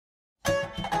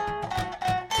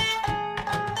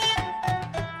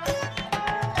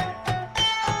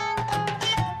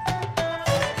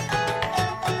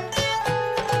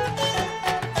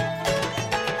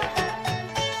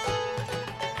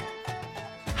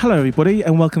Hello everybody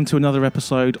and welcome to another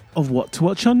episode of What to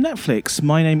Watch on Netflix.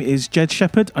 My name is Jed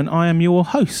Shepherd and I am your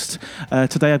host.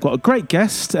 Today I've got a great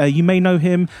guest. You may know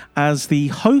him as the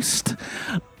host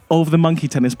of the Monkey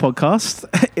Tennis podcast.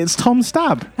 It's Tom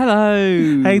Stab.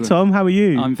 Hello. Hey Tom, how are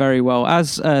you? I'm very well.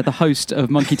 As the host of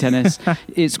Monkey Tennis,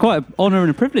 it's quite an honour and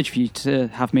a privilege for you to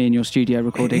have me in your studio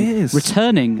recording. It is.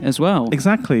 Returning as well.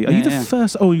 Exactly. Are you the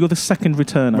first? Oh, you're the second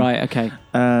returner. Right, okay.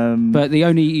 But the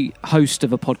only host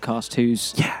of a podcast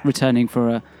who's returning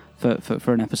for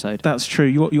an episode. That's true.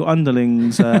 Your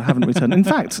underlings haven't returned. In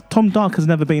fact, Tom Dark has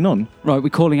never been on. Right, we're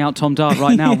calling out Tom Dark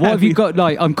right now. What have you got?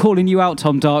 Like, I'm calling you out,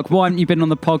 Tom Dark. Why haven't you been on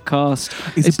the podcast?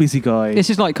 He's a busy guy. This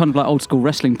is like kind of like old school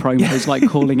wrestling promos, like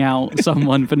calling out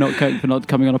someone for not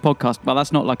coming on a podcast. Well,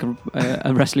 that's not like a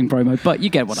wrestling promo, but you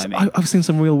get what I mean. I've seen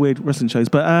some real weird wrestling shows,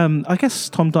 but I guess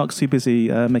Tom Dark's too busy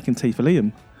making tea for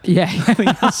Liam. Yeah, I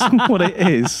think that's what it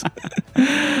is.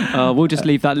 We'll just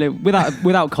leave that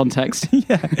without context.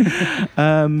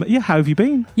 How have you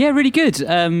been? Yeah, really good.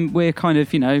 We're kind of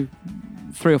 3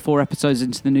 or 4 episodes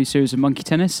into the new series of Monkey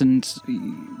Tennis, and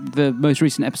the most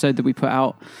recent episode that we put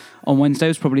out on Wednesday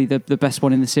was probably the best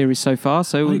one in the series so far.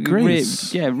 So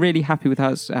really happy with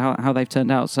how they've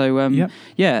turned out. So really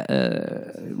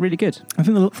good. I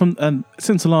think from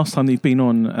since the last time you've been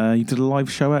on, you did a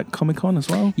live show at Comic-Con as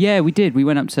well. Yeah, we did. We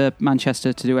went up to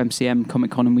Manchester to do MCM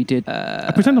Comic-Con, and we did.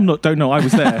 I pretend don't know. I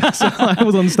was there, so I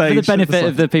was on stage. For the benefit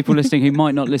of the people listening who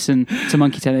might not listen to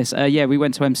Monkey Tennis, we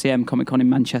went to MCM Comic-Con in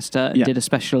Manchester and did a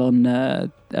special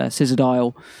on Scissor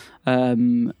Dial.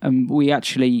 And we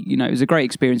actually, it was a great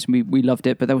experience and we loved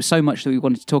it, but there was so much that we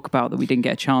wanted to talk about that we didn't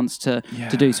get a chance to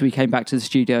do, so we came back to the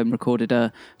studio and recorded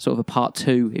a sort of a part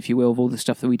 2, if you will, of all the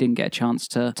stuff that we didn't get a chance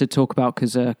to talk about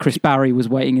because Chris Barry was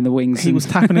waiting in the wings. He was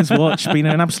tapping his watch, being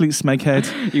an absolute smeghead.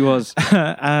 He was.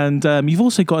 And you've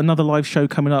also got another live show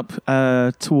coming up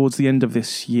towards the end of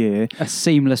this year. A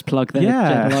seamless plug there.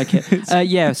 Yeah. I like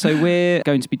it. So we're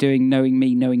going to be doing Knowing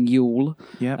Me, Knowing Yule,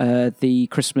 the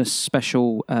Christmas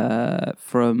special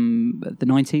from the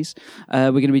 90s.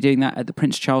 We're going to be doing that at the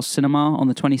Prince Charles Cinema on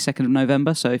the 22nd of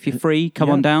November. So if you're free, come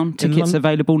on down. Tickets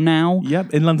available now.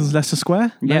 Yep, in London's Leicester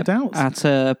Square, no doubt. At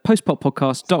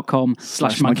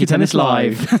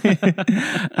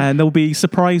postpoppodcast.com/monkeytennislive. And there'll be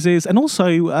surprises. And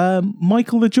also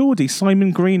Michael the Geordie,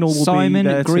 Simon Greenall will be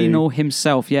there too. Greenall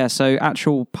himself, yeah. So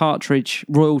actual Partridge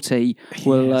royalty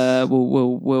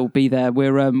will be there.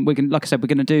 We're going, like I said, we're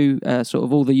going to do sort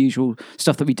of all the usual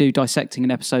stuff that we do, dissecting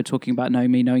an episode, talking about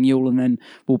Knowing Me, Knowing Yule, and then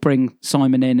we'll bring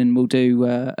Simon in and we'll do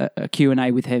a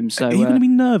Q&A with him. So are you going to be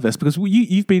nervous? Because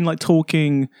you've been like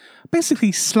talking,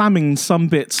 basically slamming some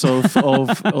bits of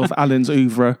Alan's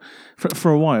oeuvre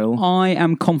for a while. I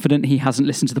am confident he hasn't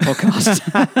listened to the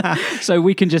podcast. So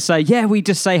we can just say, we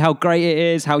just say how great it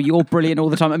is, how you're brilliant all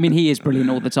the time. I mean, he is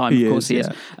brilliant all the time, of course he is.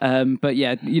 But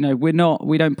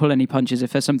we don't pull any punches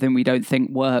if there's something we don't think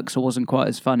works or wasn't quite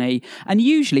as funny. And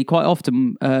usually, quite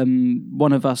often,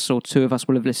 one of us or two of us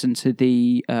will have listened to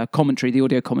the commentary, the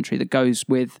audio commentary that goes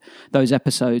with those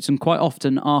episodes. And quite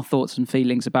often our thoughts and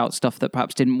feelings about stuff that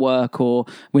perhaps didn't work or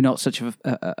we're not such a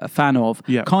fan of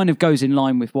kind of goes in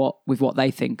line with what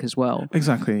they think as well.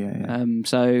 Exactly, yeah.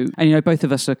 So, and both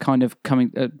of us are kind of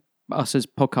coming... us as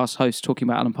podcast hosts talking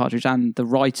about Alan Partridge and the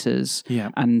writers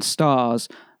and stars,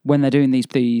 when they're doing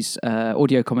these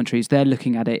audio commentaries, they're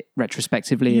looking at it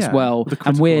retrospectively as well,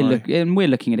 and we're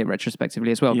looking at it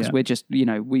retrospectively as well because we're just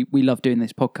we love doing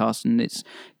this podcast, and it's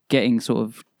getting sort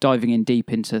of diving in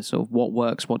deep into sort of what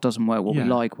works, what doesn't work, what we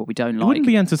like, what we don't like. It wouldn't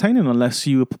be entertaining unless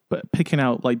you were picking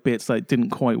out like bits that didn't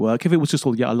quite work. If it was just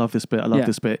all, I love this bit, I love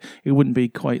this bit, it wouldn't be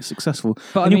quite successful.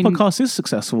 But your podcast is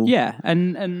successful. Yeah,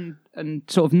 and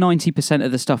sort of 90%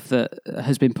 of the stuff that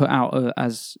has been put out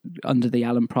as under the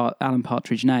Alan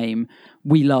Partridge name,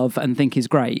 we love and think is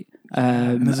great.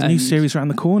 And there's a new series around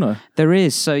the corner. There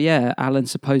is. So Alan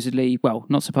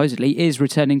not supposedly, is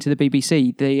returning to the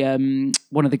BBC. The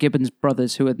one of the Gibbons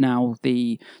brothers, who are now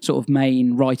the sort of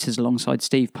main writers alongside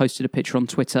Steve, posted a picture on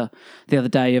Twitter the other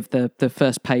day of the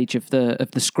first page of the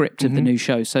script of the new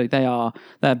show. So they're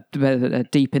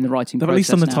deep in the writing process. They're at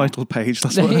least on the now. Title page.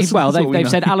 That's they've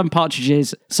said Alan Partridge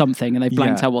is something, and they've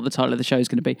blanked out what the title of the show is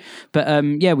going to be. But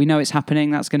we know it's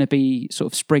happening. That's going to be sort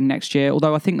of spring next year.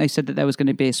 Although I think they said that there was going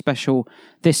to be a special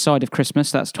this side of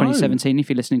Christmas. That's 2017. If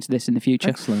you're listening to this in the future,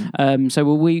 excellent. So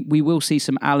we will see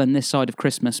some Alan this side of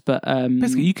Christmas. But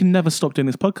basically, you can never stop doing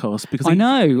this podcast because I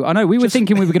know. We were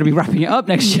thinking we were going to be wrapping it up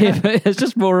next year, but there's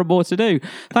just more and more to do.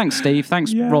 Thanks, Steve.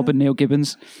 Thanks, Rob and Neil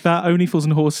Gibbons. That Only Fools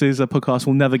and Horses podcast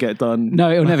will never get done.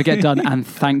 No, it'll never get done, and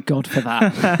thank God for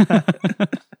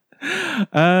that.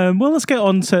 Well, let's get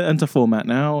on to into format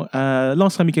now.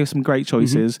 Last time you gave some great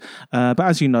choices, but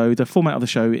as you know, the format of the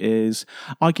show is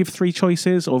I give 3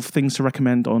 choices of things to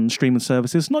recommend on streaming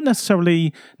services. Not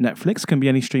necessarily Netflix, can be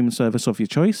any streaming service of your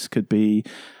choice. Could be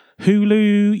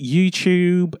Hulu,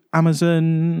 YouTube,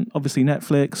 Amazon, obviously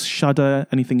Netflix, Shudder,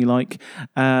 anything you like.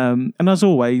 And as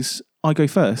always, I go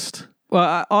first.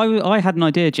 Well, I had an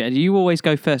idea, Jed. You always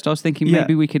go first. I was thinking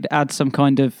maybe we could add some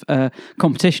kind of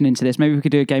competition into this. Maybe we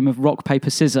could do a game of rock, paper,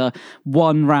 scissors.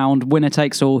 1 round, winner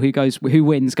takes all. Who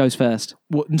wins goes first.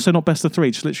 What, so not best of 3,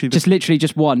 just literally...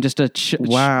 Just one. Just a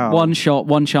one shot,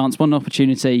 one chance, one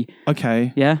opportunity.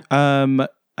 Okay. Yeah?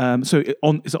 So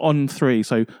is it on 3?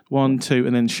 So 1, 2,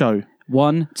 and then show.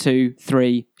 1, 2,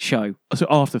 3, show. So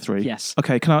after 3? Yes.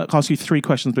 Okay, can I ask you 3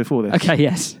 questions before this? Okay,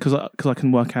 yes. Because I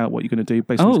can work out what you're going to do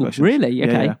based on these questions. Oh, really?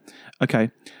 Okay. Yeah.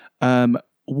 Okay.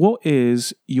 What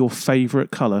is your favourite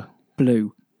colour?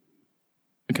 Blue.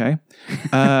 Okay.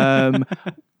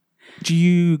 Do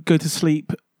you go to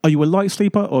sleep... Are you a light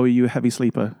sleeper or are you a heavy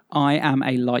sleeper? I am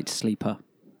a light sleeper.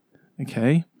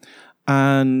 Okay.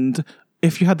 And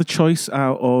if you had the choice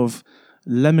out of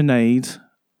lemonade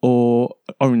or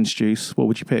orange juice, what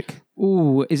would you pick?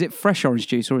 Ooh, is it fresh orange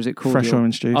juice or is it cordial? Fresh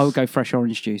orange juice. I would go fresh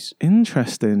orange juice.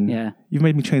 Interesting. Yeah. You've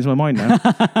made me change my mind now.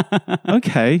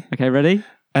 Okay. Okay, ready?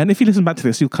 And if you listen back to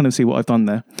this, you'll kind of see what I've done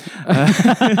there.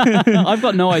 I've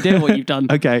got no idea what you've done.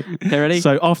 Okay. Okay, ready?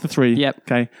 So after 3. Yep.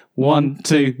 Okay. 1,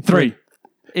 2, 3.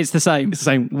 It's the same. It's the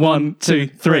same. 1, 2,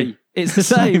 3. It's the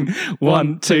same.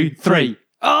 1, 2, 3.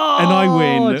 Oh, and I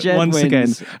win Jed once wins.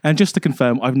 again. And just to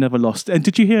confirm, I've never lost. And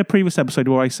did you hear a previous episode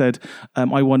where I said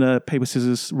I won a paper,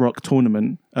 scissors, rock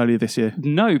tournament earlier this year?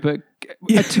 No, but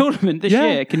a tournament this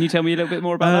year. Can you tell me a little bit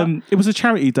more about that? It was a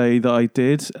charity day that I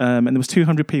did, and there was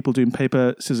 200 people doing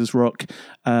paper, scissors, rock,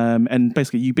 and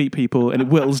basically you beat people and it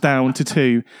whittles down to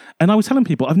 2. And I was telling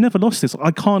people, I've never lost this.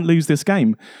 I can't lose this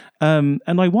game. And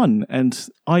I won, and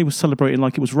I was celebrating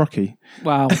like it was Rocky.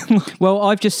 Wow. Well,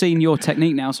 I've just seen your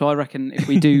technique now, so I reckon if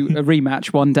we do a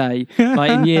rematch one day,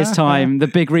 like in years' time, the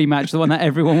big rematch, the one that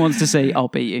everyone wants to see, I'll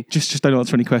beat you. Just don't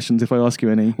answer any questions if I ask you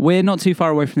any. We're not too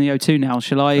far away from the O2 now.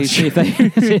 Shall I see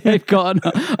if they've got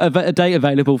a date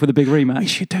available for the big rematch? We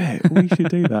should do it. We should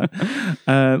do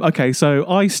that. Okay, so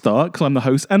I start because I'm the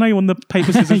host, and I won the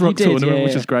paper, scissors, rock tournament,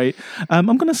 which is great. I'm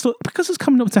going to start because it's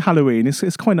coming up to Halloween.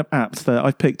 It's kind of apt that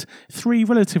I've picked 3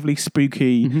 relatively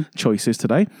spooky choices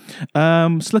today. So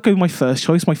let's go with my first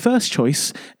choice. My first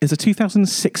choice is a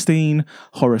 2016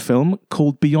 horror film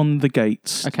called Beyond the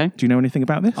Gates. Okay. Do you know anything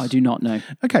about this? I do not know.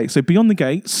 Okay, so Beyond the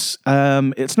Gates,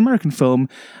 it's an American film,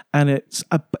 and it's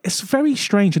very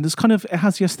strange, and it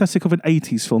has the aesthetic of an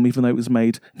 80s film, even though it was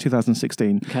made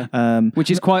 2016. Okay.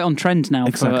 Which is quite on trend now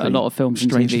for a lot of films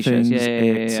and Stranger TV shows.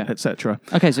 Things, Yeah. etc.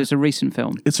 Okay, so it's a recent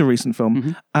film. It's a recent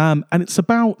film. And it's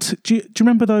about, do you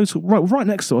remember those? Right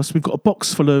next to us, we've got a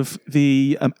box full of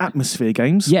the Atmosphere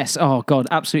games. Yes, oh God,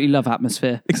 absolutely love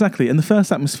Atmosphere. Exactly, and the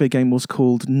first Atmosphere game was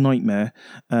called Nightmare,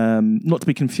 not to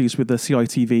be confused with the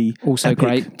CITV also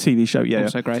great TV show. Yeah,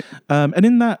 also great. And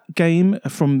in that game,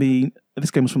 this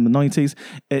game was from the 90s.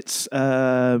 It's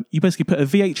you basically put a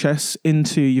VHS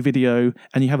into your video,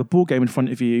 and you have a board game in front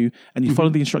of you, and you follow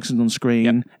the instructions on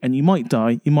screen, and you might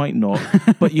die, you might not,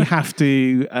 but you have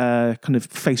to kind of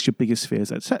face your biggest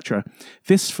fears, etc.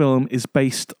 This film is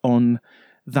based on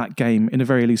that game in a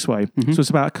very loose way. So it's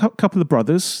about a couple of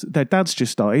brothers. Their dad's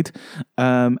just died,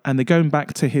 and they're going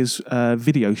back to his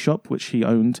video shop, which he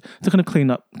owned, to kind of clean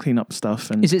up stuff.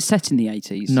 And is it set in the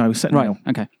 80s? No, it's set now.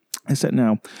 Okay. It's set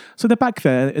now. So they're back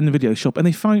there in the video shop, and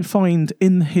they find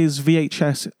in his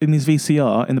VHS, in his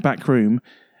VCR, in the back room,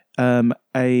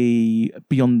 a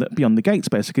Beyond the Gates,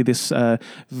 basically this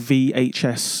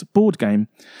VHS board game,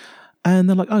 and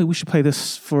they're like, oh, we should play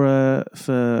this for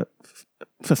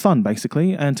fun,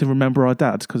 basically, and to remember our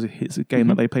dads, because it's a game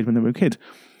that they played when they were a kid.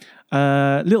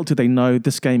 Little did they know,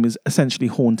 this game is essentially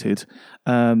haunted,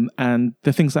 and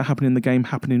the things that happen in the game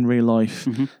happen in real life.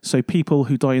 So people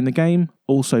who die in the game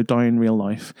also die in real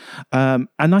life. And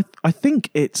I think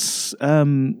it's a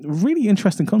really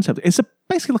interesting concept. It's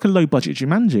basically like a low-budget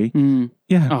Jumanji.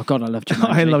 Yeah. Oh, God, I love Jumanji.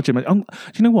 I love Jumanji. Do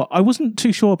you know what? I wasn't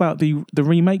too sure about the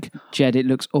remake. Jed, it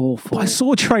looks awful. But I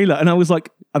saw a trailer and I was like,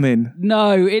 I'm in.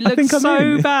 No, it looks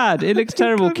so bad. It looks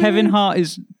terrible. Kevin Hart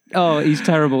is... Oh, he's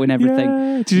terrible in everything.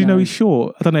 Yeah. Did you know he's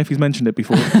short? I don't know if he's mentioned it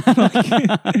before.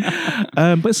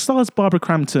 But it stars Barbara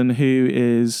Crampton, who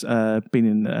is been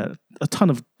in a ton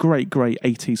of great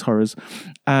 80s horrors.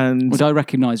 And would I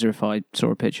recognise her if I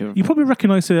saw a picture of her? You probably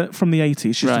recognise her from the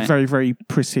 80s. She's a very, very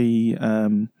pretty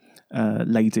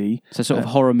lady. So sort of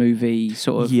horror movie,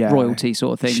 sort of royalty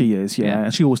sort of thing. She is,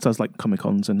 and she always does like Comic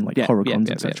Cons and like horror cons,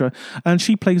 etc. And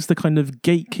she plays the kind of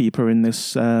gatekeeper in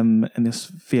this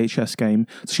VHS game.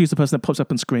 So she's the person that pops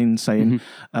up on screen saying,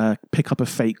 "Pick up a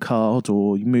fake card"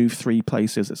 or "You move 3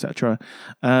 places," etc.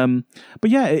 But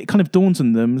yeah, it kind of dawns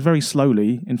on them very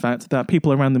slowly, in fact, that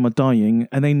people around them are dying,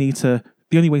 and they need to.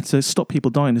 The only way to stop people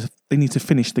dying is they need to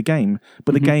finish the game.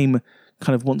 But the game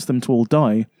kind of wants them to all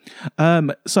die.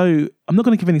 So I'm not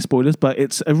going to give any spoilers, but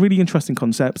it's a really interesting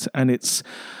concept, and it's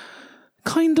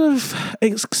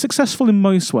successful in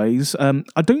most ways.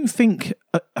 I don't think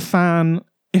a fan,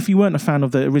 if you weren't a fan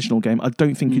of the original game, I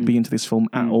don't think you'd be into this film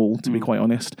at all, to be quite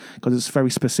honest, because it's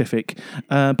very specific.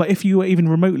 But if you were even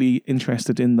remotely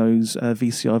interested in those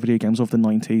VCR video games of the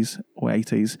 90s or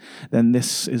 80s, then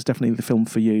this is definitely the film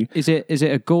for you. Is it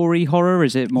a gory horror?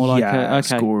 Is it more like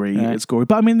it's gory. Yeah. It's gory.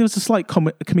 But I mean, there's a slight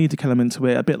comedic element to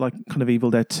it, a bit like kind of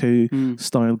Evil Dead 2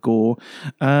 style gore.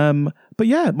 But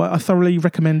yeah, I thoroughly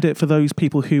recommend it for those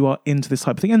people who are into this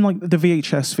type of thing. And like the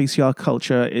VCR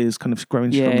culture is kind of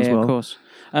growing strong as well. Yeah, of course.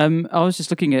 I was just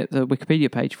looking at the Wikipedia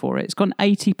page for it. It's got an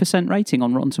 80% rating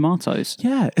on Rotten Tomatoes.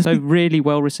 Yeah. So really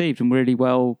well received and really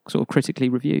well sort of critically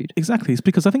reviewed. Exactly. It's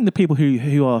because I think the people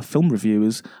who are film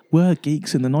reviewers were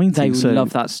geeks in the 90s. They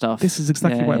love that stuff. This is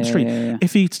exactly right up the street. Yeah.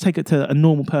 If you take it to a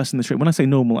normal person in the street, when I say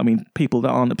normal, I mean people that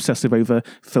aren't obsessive over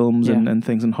films and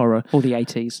things and horror. Or the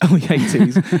 80s. Or the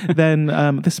 80s. Then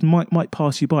this might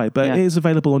pass you by. But it is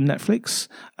available on Netflix.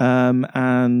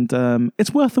 And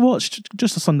it's worth a watch.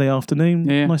 Just a Sunday afternoon.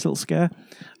 Yeah. Nice little scare.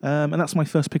 And that's my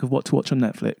first pick of what to watch on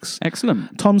Netflix.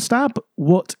 Excellent. Tom Stab,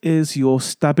 what is your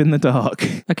stab in the dark?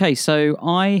 Okay, so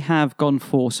I have gone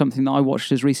for something that I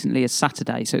watched as recently as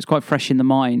Saturday, so it's quite fresh in the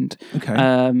mind. Okay.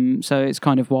 So it's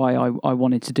kind of why I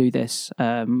wanted to do this.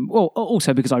 Well,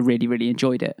 also because I really, really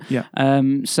enjoyed it. Yeah.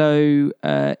 So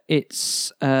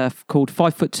it's called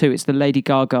 5'2". It's the Lady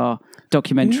Gaga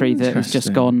documentary that has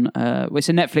just gone. It's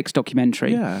a Netflix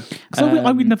documentary. Yeah. So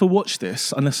I would never watch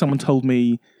this unless someone told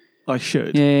me I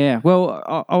should. Yeah. Well,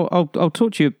 I'll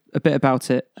talk to you a bit about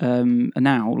it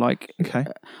now. Like,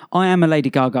 I am a Lady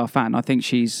Gaga fan. I think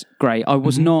she's great. I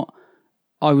was not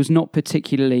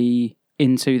particularly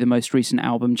into the most recent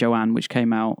album, Joanne, which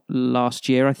came out last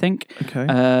year, I think. Okay.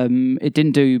 It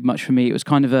didn't do much for me. It was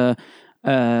kind of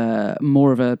a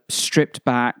more of a stripped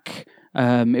back.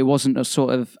 It wasn't a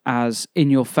sort of as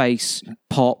in-your-face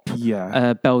pop,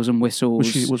 bells and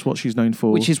whistles. Which was what she's known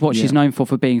for. Which is what she's known for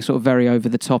being sort of very over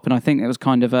the top. And I think it was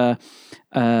kind of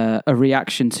a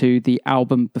reaction to the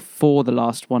album before the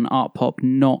last one, Art Pop,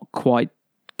 not quite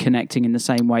connecting in the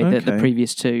same way that the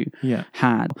previous two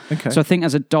had. Okay. So I think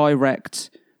as a direct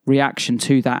reaction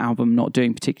to that album not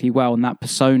doing particularly well and that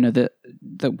persona that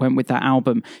went with that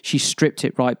album, she stripped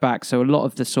it right back. So a lot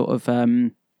of the sort of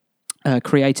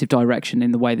creative direction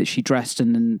in the way that she dressed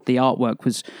and the artwork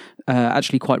was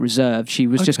actually quite reserved. She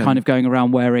was just kind of going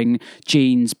around wearing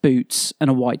jeans, boots, and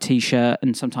a white t-shirt,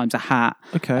 and sometimes a hat.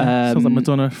 Okay, sounds like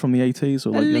Madonna from the 80s,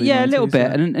 or like the 90s, a little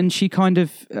bit. Yeah. And she kind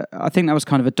of, I think that was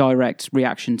kind of a direct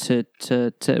reaction to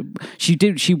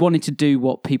she wanted to do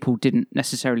what people didn't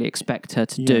necessarily expect her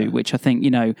to do, which I think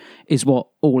is what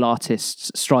all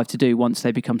artists strive to do once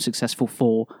they become successful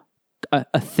for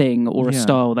a thing or a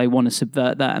style. They want to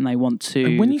subvert that, and they want to.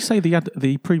 And when you say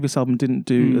the previous album didn't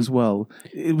do as well,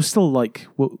 it was still like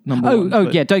number one. Oh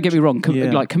yeah, don't get me wrong.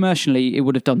 Like commercially, it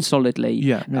would have done solidly.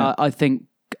 Yeah. I think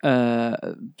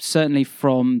certainly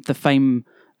from the Fame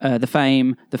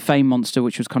Monster,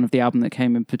 which was kind of the album that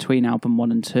came in between album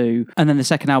 1 and 2, and then the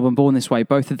second album, Born This Way.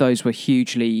 Both of those were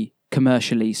hugely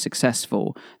commercially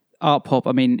successful. Art Pop,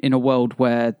 I mean, in a world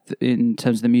where, in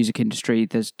terms of the music industry,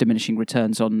 there's diminishing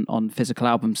returns on physical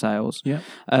album sales,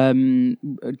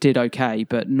 did okay,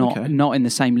 but not in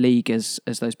the same league as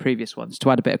those previous ones.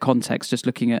 To add a bit of context, just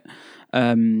looking at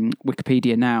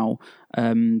Wikipedia now,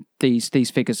 these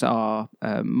figures are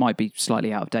might be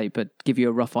slightly out of date, but give you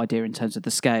a rough idea in terms of the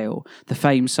scale. The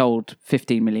Fame sold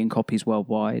 15 million copies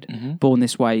worldwide. Mm-hmm. Born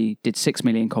This Way did 6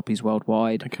 million copies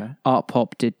worldwide. Okay. Art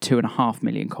Pop did 2.5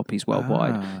 million copies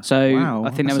worldwide. So I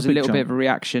think there was a little bit of a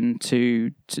reaction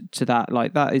to that.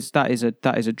 Like that is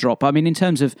a drop. I mean, in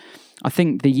terms of, I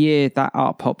think the year that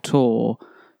Art Pop tour,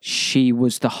 she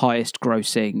was the highest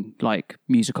grossing like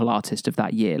musical artist of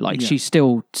that year. Like she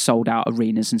still sold out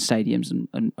arenas and stadiums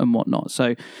and whatnot.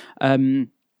 So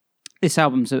this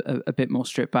album's a bit more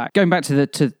stripped back. Going back to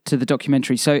the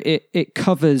documentary, so it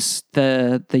covers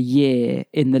the year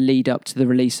in the lead up to the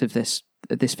release of this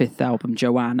fifth album,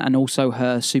 Joanne, and also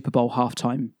her Super Bowl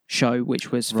halftime show,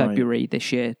 which was February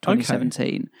this year,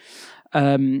 2017.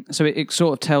 So it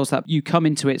sort of tells that you come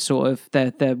into it sort of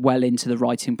they're well into the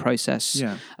writing process.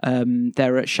 Yeah.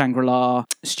 They're at Shangri-La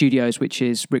Studios, which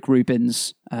is Rick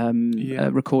Rubin's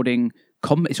recording.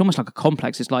 It's almost like a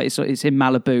complex. It's in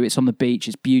Malibu. It's on the beach.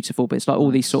 It's beautiful, but it's like all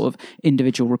these sort of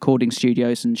individual recording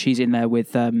studios, and she's in there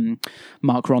with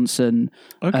Mark Ronson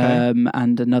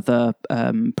and another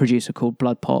producer called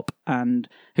Blood Pop, and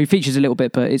who features a little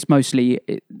bit, but it's mostly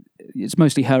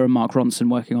her and Mark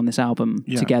Ronson working on this album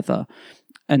together,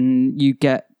 and you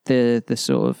get the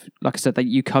sort of, like I said, that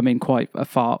you come in quite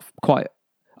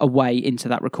a way into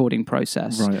that recording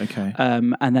process, right? Okay,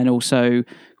 and then also.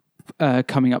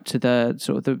 Coming up to the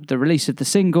sort of the release of the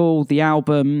single, the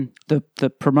album, the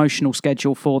promotional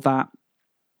schedule for that,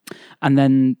 and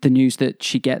then the news that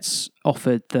she gets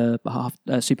offered the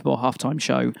Super Bowl halftime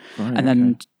show, right, and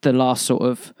then the last sort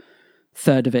of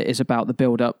third of it is about the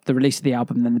build up, the release of the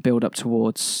album, and then the build up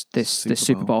towards this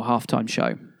Super Bowl halftime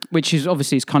show, which is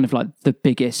obviously is kind of like the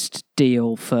biggest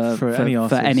deal for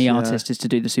any artist is to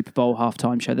do the Super Bowl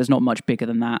halftime show. There's not much bigger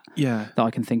than that that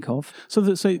I can think of. So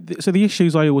the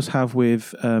issues I always have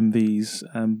with these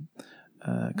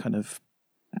kind of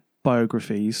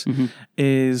biographies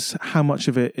is how much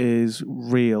of it is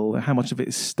real, how much of it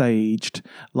is staged.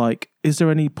 Like, is there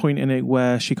any point in it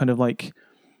where she kind of like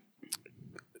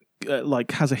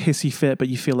has a hissy fit, but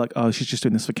you feel like, oh, she's just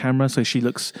doing this for camera, so she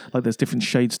looks like there's different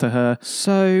shades to her?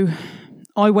 So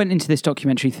I went into this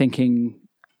documentary thinking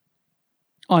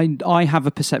I have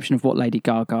a perception of what Lady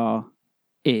Gaga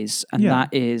is, and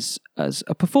that is as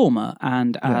a performer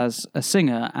and as a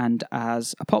singer and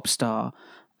as a pop star,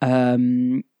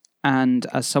 and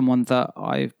as someone that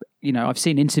I've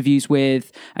seen interviews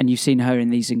with, and you've seen her in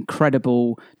these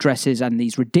incredible dresses and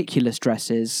these ridiculous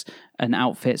dresses and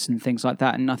outfits and things like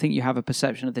that. And I think you have a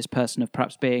perception of this person of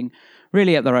perhaps being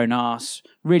really up their own arse,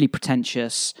 really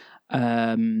pretentious,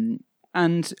 and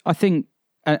I think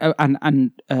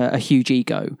a huge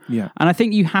ego. Yeah. And I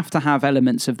think you have to have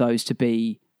elements of those to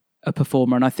be a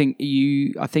performer. And I think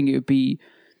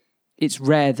it's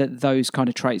rare that those kind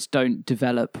of traits don't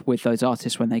develop with those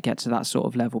artists when they get to that sort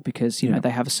of level, because you know they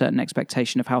have a certain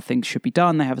expectation of how things should be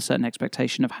done. They have a certain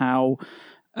expectation of how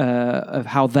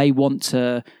they want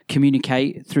to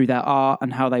communicate through their art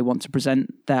and how they want to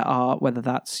present their art, whether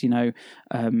that's through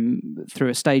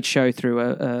a stage show, through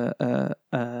a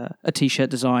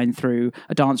t-shirt design, through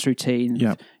a dance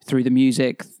routine, through the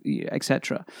music,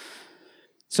 etc.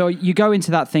 So you go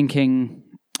into that thinking,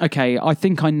 okay, I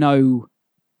think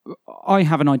I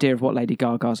have an idea of what Lady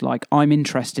Gaga's like. I'm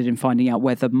interested in finding out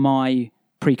whether my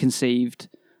preconceived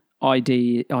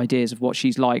ideas of what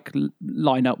she's like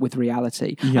line up with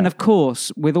reality. Yeah. And of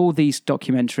course, with all these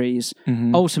documentaries,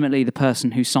 ultimately the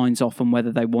person who signs off on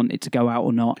whether they want it to go out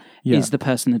or not is the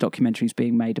person the documentary is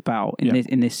being made about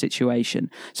in this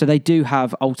situation. So they do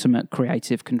have ultimate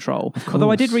creative control. Although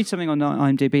I did read something on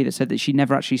IMDb that said that she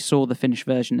never actually saw the finished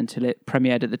version until it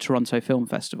premiered at the Toronto Film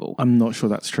Festival. I'm not sure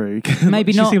that's true.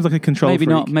 Maybe not. She seems like a control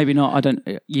freak. Maybe not. I don't.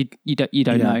 You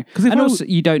don't know. Also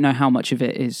you don't know how much of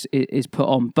it is put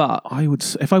on. But I would,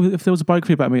 if there was a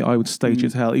biography about me, I would stage it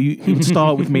as hell. He would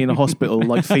start with me in a hospital,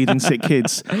 like feeding sick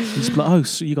kids. He'd just be like, "Oh,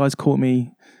 so you guys caught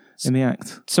me in the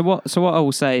act." So what I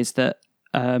will say is that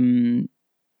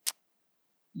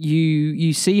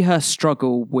you see her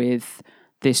struggle with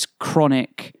this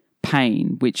chronic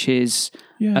pain, which is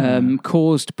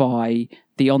caused by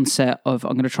the onset of,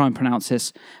 I'm going to try and pronounce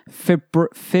this,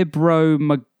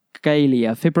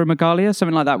 fibromyalgia,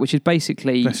 something like that, which is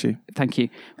basically, bless you. Thank you,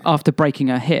 after breaking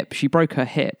her hip. She broke her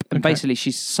hip, and basically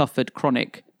she's suffered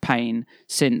chronic pain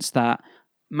since. That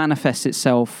manifests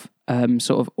itself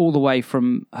sort of all the way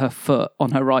from her foot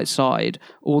on her right side,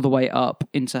 all the way up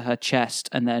into her chest,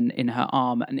 and then in her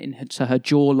arm and into her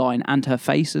jawline and her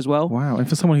face as well. Wow. And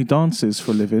for someone who dances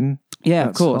for a living,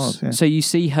 of course. Hard, So you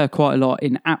see her quite a lot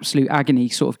in absolute agony,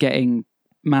 sort of getting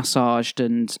massaged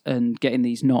and getting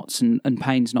these knots and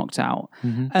pains knocked out.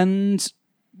 And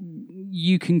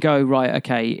you can go, right,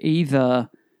 okay, either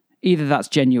that's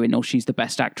genuine or she's the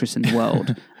best actress in the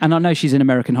world. And I know she's an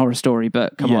American Horror Story,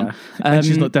 but come on. And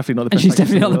she's definitely not the best actress. She's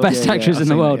definitely not the best actress in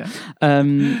the world.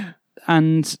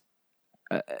 And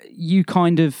you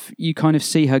kind of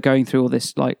see her going through all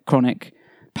this like chronic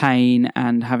pain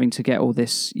and having to get all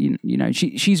this,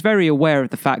 she's very aware of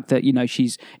the fact that,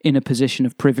 she's in a position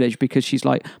of privilege, because she's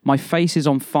like, my face is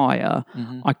on fire.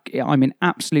 I'm in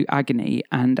absolute agony,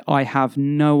 and I have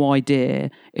no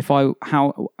idea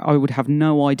I would have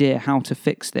no idea how to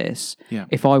fix this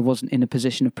if I wasn't in a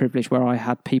position of privilege where I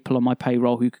had people on my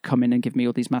payroll who could come in and give me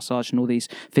all these massage and all these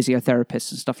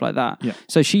physiotherapists and stuff like that.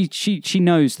 So she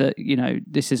knows that,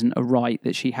 this isn't a right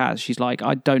that she has. She's like,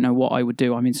 I don't know what I would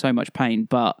do. I'm in so much pain,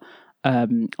 but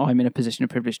I'm in a position of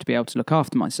privilege to be able to look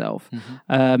after myself.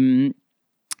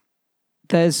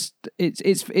 It's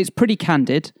pretty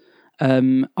candid.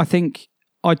 I think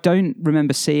I don't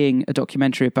remember seeing a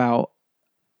documentary about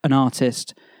an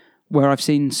artist where I've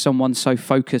seen someone so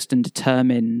focused and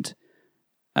determined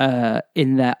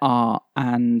in their art,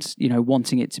 and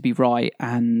wanting it to be right,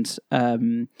 and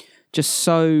just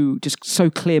so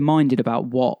clear-minded about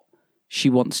what she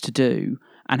wants to do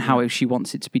and how she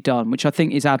wants it to be done, which I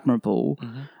think is admirable.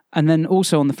 And then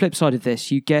also on the flip side of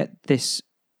this, you get this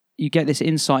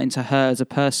insight into her as a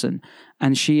person,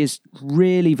 and she is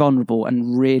really vulnerable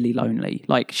and really lonely.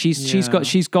 Like she's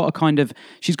got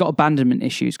abandonment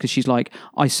issues, because she's like,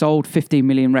 I sold 15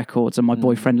 million records and my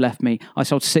boyfriend left me. I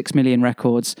sold 6 million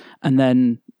records and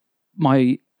then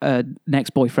my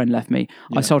next boyfriend left me.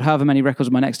 I sold however many records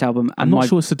on my next album. And I'm not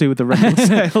sure what's to do with the record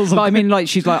sales. But I mean, like,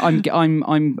 she's like, I'm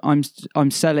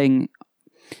selling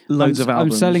loads of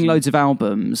albums. I'm selling loads of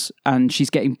albums, and she's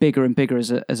getting bigger and bigger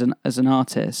as an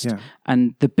artist.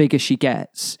 And the bigger she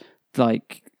gets,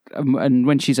 like, and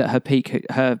when she's at her peak,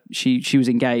 she was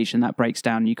engaged, and that breaks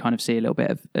down. You kind of see a little bit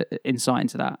of insight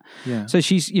into that. So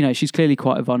she's clearly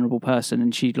quite a vulnerable person,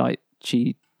 and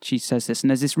she says this, and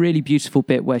there's this really beautiful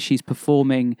bit where she's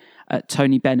performing at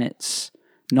Tony Bennett's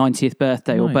 90th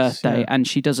birthday, and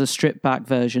she does a stripped back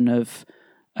version of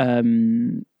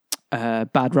Bad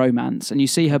Romance, and you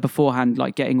see her beforehand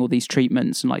like getting all these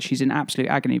treatments, and like she's in absolute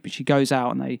agony, but she goes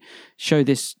out and they show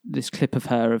this clip of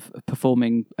her of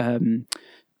performing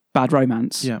Bad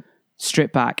Romance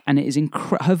stripped back, and it is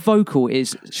her vocal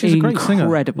is she's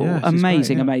incredible,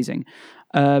 amazing.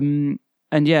 And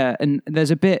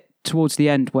there's a bit towards the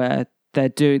end where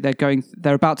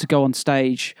they're about to go on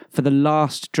stage for the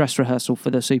last dress rehearsal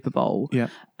for the Super Bowl.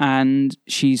 And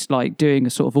she's like doing a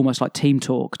sort of almost like team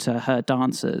talk to her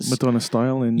dancers, Madonna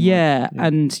style. And you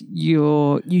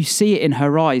see it in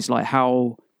her eyes, like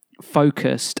how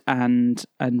focused and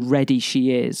ready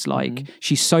she is. Like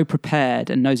she's so prepared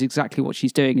and knows exactly what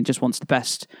she's doing, and just wants the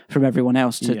best from everyone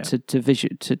else to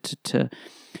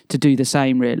do the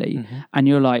same, really. And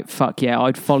you're like, fuck yeah,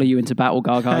 I'd follow you into battle,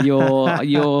 Gaga.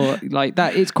 You're like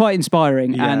that. It's quite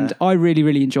inspiring, and I really,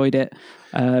 really enjoyed it.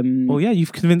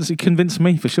 You've convinced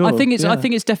me for sure. I think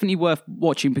it's definitely worth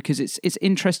watching, because it's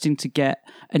interesting to get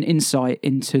an insight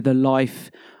into the life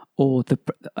or the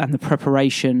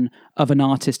preparation of an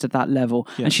artist at that level.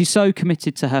 And she's so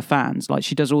committed to her fans. Like,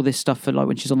 she does all this stuff for, like,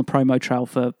 when she's on the promo trail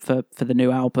for the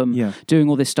new album, doing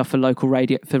all this stuff for local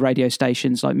radio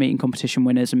stations, like meeting competition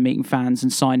winners and meeting fans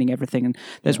and signing everything. And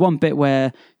there's one bit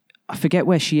where I forget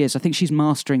where she is. I think she's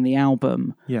mastering the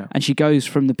album. And she goes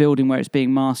from the building where it's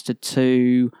being mastered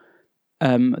to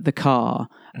the car,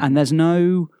 and there's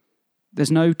no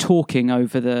talking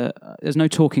over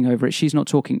it. She's not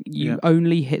talking. You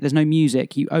only hear, there's no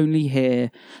music. You only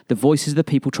hear the voices of the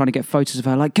people trying to get photos of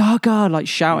her, like Gaga, like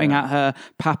shouting at her,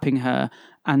 papping her,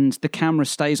 and the camera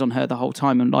stays on her the whole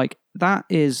time. And like, that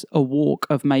is a walk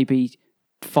of maybe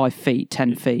 5 feet,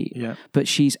 10 feet, but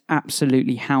she's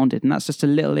absolutely hounded. And that's just a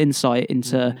little insight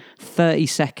into 30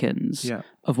 seconds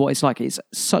of what it's like. It's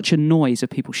such a noise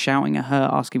of people shouting at her,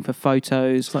 asking for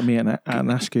photos. It's like me at an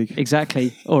Ash gig.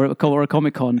 Exactly. Or a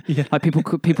Comic-Con. Like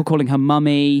people calling her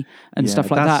mummy and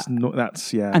stuff like that.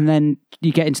 And then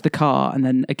you get into the car, and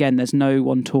then again, there's no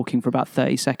one talking for about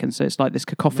 30 seconds. So it's like this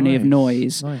cacophony of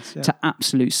noise to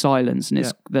absolute silence. And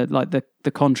it's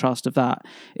the contrast of that.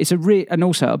 It's and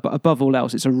also above all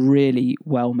else, it's a really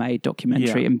well-made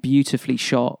documentary and beautifully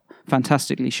shot.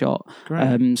 Fantastically shot.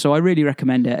 So I really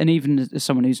recommend it. And even as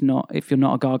someone who's not, if you're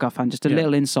not a Gaga fan, just a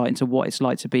little insight into what it's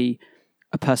like to be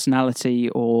a personality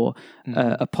or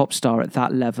a pop star at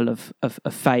that level of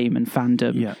fame and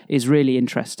fandom is really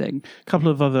interesting. A couple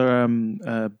of other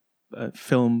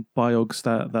film biogs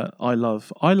that I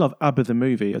love. I love ABBA the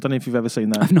movie. I don't know if you've ever seen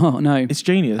that. I've not, no. It's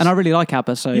genius. And I really like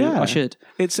ABBA, so I should.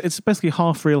 It's basically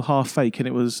half real, half fake, and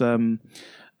it was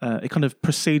it kind of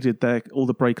preceded all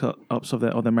the breakups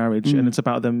of their marriage, and it's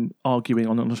about them arguing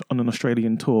on an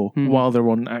Australian tour while they're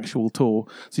on actual tour.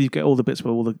 So you get all the bits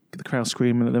where all the crowd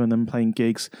screaming at them and them playing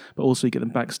gigs, but also you get them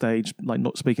backstage like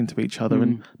not speaking to each other,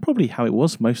 and probably how it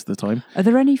was most of the time. Are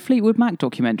there any Fleetwood Mac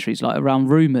documentaries like around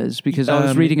rumours? Because I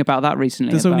was reading about that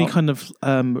recently. There's only kind of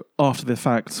after the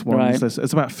fact ones. Right.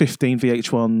 There's about 15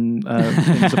 VH1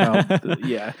 things about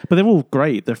but they're all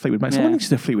great. They're Fleetwood Mac. Someone needs to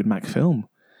do a Fleetwood Mac film.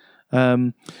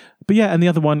 But yeah, and the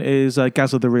other one is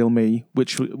Gazza the Real Me,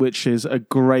 which is a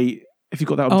great. If you've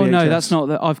got that on VHS. No, that's not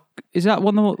that. Is that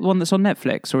one that's on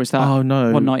Netflix, or is that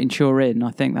One Night in Turin?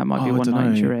 I think that might be One Night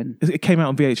in Turin. It came out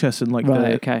on VHS in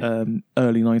the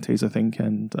early 90s, I think,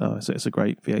 and so it's a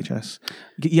great VHS.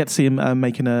 You get to see him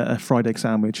making a fried egg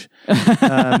sandwich.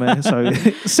 So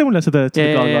similar to the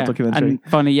Gaga documentary. And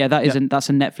finally, that's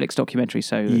a Netflix documentary,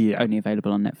 so only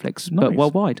available on Netflix, but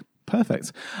worldwide.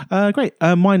 Perfect. Great.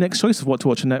 My next choice of what to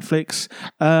watch on Netflix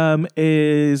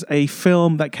is a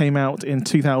film that came out in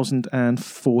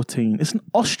 2014. It's an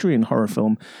Austrian horror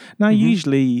film. Now,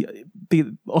 usually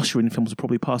the Austrian films will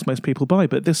probably pass most people by,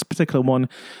 but this particular one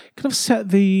kind of set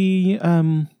the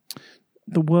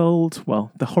world,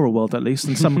 well, the horror world at least,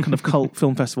 and some kind of cult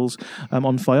film festivals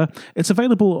on fire. It's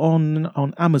available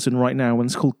on Amazon right now, and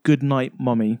it's called Good Night,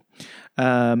 Mommy.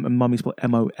 And Mummy's spelled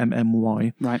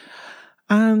M-O-M-M-Y. Right.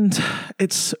 And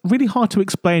it's really hard to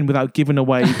explain without giving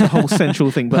away the whole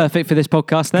central thing. But perfect for this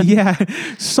podcast then. Yeah.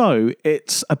 So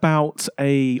it's about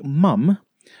a mum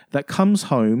that comes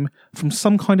home from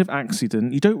some kind of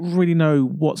accident. You don't really know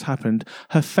what's happened.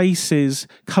 Her face is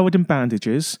covered in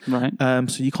bandages. Right.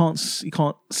 So you can't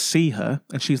see her,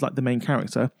 and she's like the main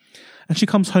character. And she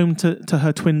comes home to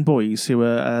her twin boys, who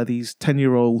are these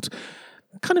 10-year-old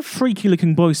kind of freaky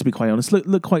looking boys, to be quite honest,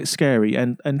 look quite scary,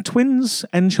 and twins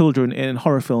and children in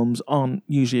horror films aren't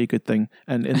usually a good thing,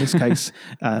 and in this case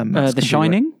The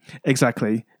Shining, right.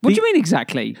 Exactly. What do you mean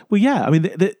exactly? Well, yeah,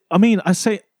 I mean I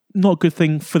say not a good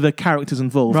thing for the characters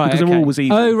involved, right, because they're always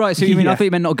evil. Oh right, so you mean I thought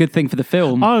you meant not a good thing for the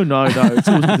film. Oh no, it's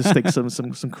always good to stick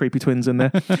some creepy twins in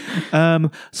there.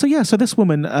 So this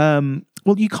woman,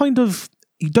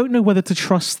 you don't know whether to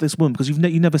trust this woman because you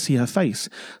never see her face.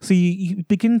 So you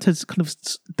begin to kind of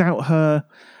doubt her.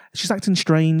 She's acting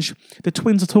strange. The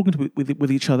twins are talking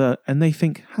with each other, and they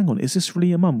think, hang on, is this really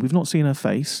your mum? We've not seen her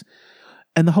face.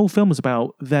 And the whole film is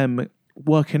about them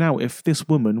working out if this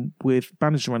woman with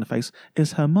bandages around her face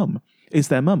is their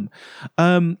mum.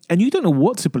 And you don't know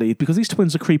what to believe because these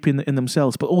twins are creepy in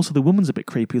themselves, but also the woman's a bit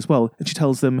creepy as well. And she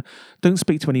tells them, don't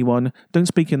speak to anyone, don't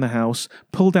speak in the house,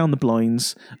 pull down the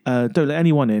blinds, don't let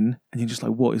anyone in. And you're just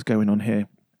like, what is going on here?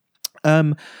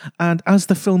 And as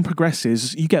the film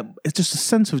progresses, it's just a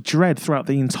sense of dread throughout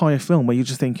the entire film where you're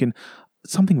just thinking,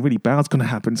 something really bad's going to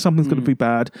happen. Something's going to be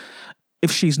bad.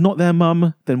 If she's not their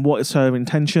mum, then what is her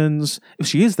intentions? If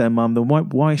she is their mum, then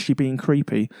why is she being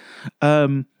creepy?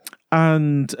 And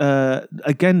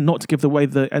again, not to give away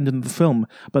the ending of the film,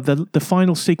 but the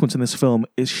final sequence in this film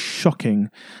is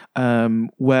shocking,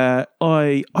 where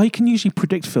I can usually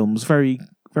predict films very,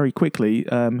 very quickly,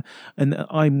 and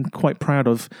I'm quite proud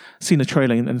of seeing a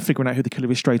trailer and figuring out who the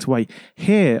killer is straight away.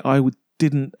 Here,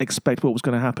 didn't expect what was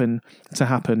going to happen.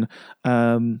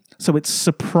 So it's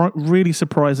really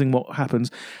surprising what happens.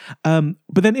 But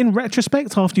then in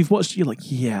retrospect, after you've watched, you're like,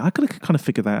 yeah, I could have kind of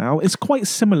figured that out. It's quite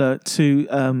similar to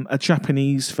a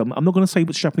Japanese film. I'm not going to say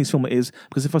which Japanese film it is,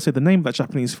 because if I say the name of that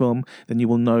Japanese film, then you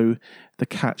will know the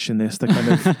catch in this, the kind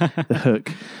of the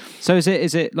hook. So is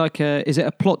it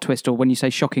a plot twist, or when you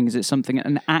say shocking, is it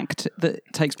an act that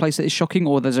takes place that is shocking,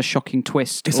 or there's a shocking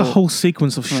twist? It's a whole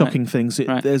sequence of shocking things.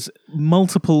 There's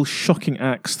multiple shocking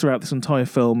acts throughout this entire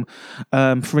film.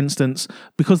 For instance,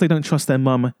 because they don't trust their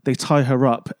mum, they tie her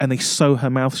up and they sew her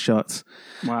mouth shut.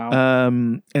 Wow.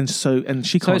 And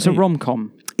she can't. So it's a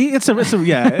rom-com. It's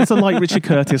a light Richard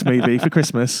Curtis movie for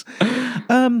Christmas.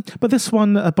 But this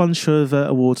won a bunch of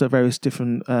awards at various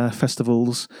different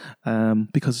festivals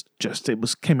because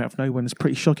it came out of nowhere and it's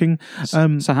pretty shocking.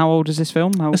 So how old is this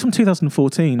film? It's from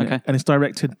 2014, okay. And it's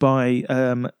directed by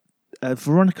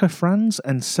Veronica Franz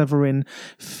and Severin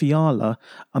Fiala.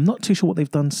 I'm not too sure what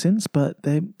they've done since, but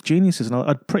they're geniuses, and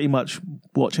I'd pretty much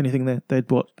watch anything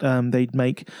they'd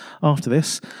make after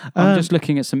this. I'm just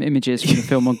looking at some images from the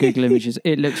film on Google Images.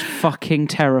 It looks fucking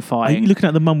terrifying. Are you looking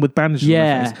at the mum with bandages on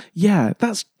her face? Yeah,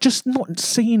 that's just not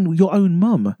seeing your own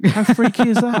mum. How freaky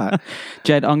is that?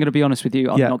 Jed, I'm going to be honest with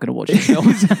you. I'm not going to watch this film.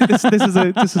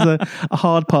 this is a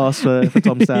hard pass for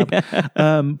Tom Stab.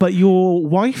 Yeah. But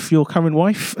your current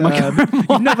wife,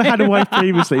 you've never had a wife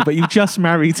previously, but you just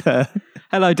married her.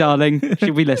 Hello, darling.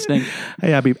 She'll be listening.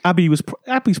 Hey, Abby. Abby's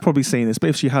probably seen this, but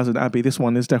if she hasn't, Abby, this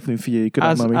one is definitely for you. Good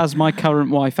night, Mummy. As my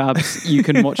current wife, Abs, you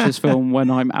can watch this film when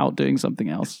I'm out doing something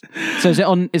else. So is it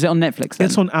on Netflix then?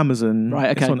 It's on Amazon.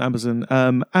 Right, okay. It's on Amazon.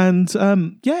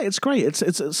 Yeah, it's great.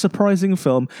 It's a surprising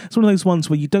film. It's one of those ones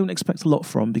where you don't expect a lot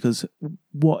from, because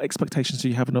what expectations do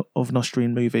you have of an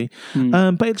Austrian movie?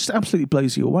 But it just absolutely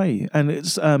blows you away. And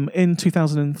it's in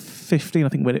 2015, I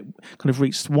think, when it kind of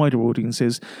reached wider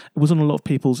audiences. It was on a lot of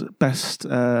people's best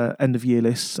end of year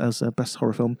lists as a best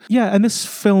horror film. Yeah, and this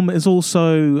film is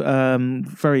also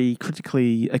very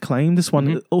critically acclaimed. This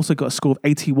one also got a score of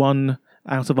 81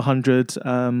 out of 100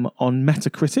 on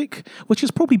Metacritic, which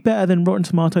is probably better than Rotten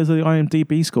Tomatoes or the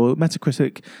IMDb score.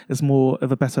 Metacritic is more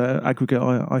of a better aggregate,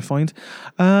 I find.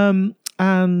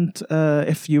 And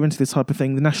if you're into this type of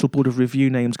thing, the National Board of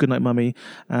Review names Goodnight Mummy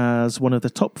as one of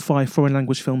the top 5 foreign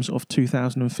language films of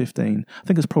 2015. I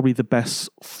think it's probably the best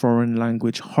foreign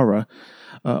language horror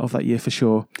of that year for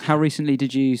sure. How recently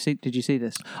did you see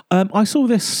this? I saw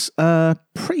this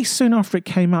pretty soon after it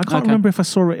came out. I can't remember if I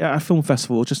saw it at a film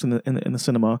festival or just in the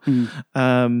cinema.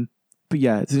 But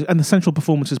yeah, and the central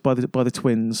performances by the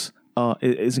twins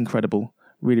is incredible.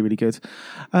 Really, really good.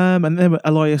 And there were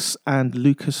Elias and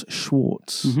Lucas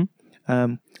Schwartz.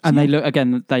 And they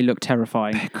look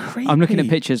terrifying. They're creepy. I'm looking at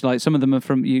pictures, like some of them are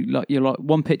from you're like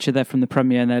one picture they're from the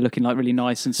premiere and they're looking like really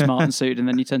nice and smart and suited, and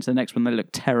then you turn to the next one, they look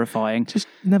terrifying. Just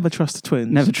never trust the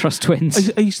twins. Never trust twins.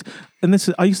 I used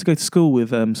to go to school with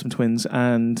some twins,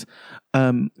 and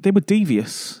they were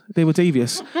devious.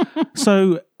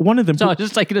 So one of them. So I was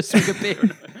just taking a swig of beer.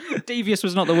 Devious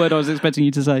was not the word I was expecting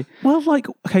you to say. Well,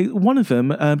 one of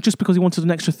them, just because he wanted an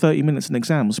extra 30 minutes in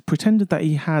exams, pretended that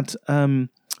he had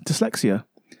dyslexia.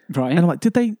 Right. And I'm like,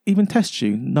 did they even test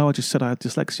you? No, I just said I had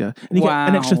dyslexia. And you get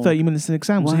an extra 30 minutes in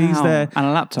exams. So he's there and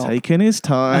a laptop, taking his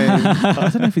time. I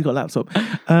don't know if he's got a laptop.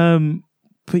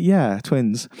 But yeah,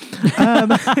 twins.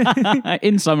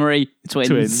 In summary,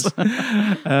 twins.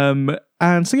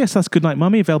 And so yes, that's Goodnight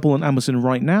Mummy, available on Amazon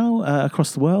right now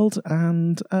across the world.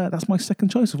 And that's my second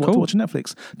choice of what to watch on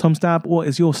Netflix. Tom Stab, what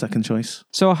is your second choice?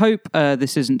 So I hope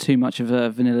this isn't too much of a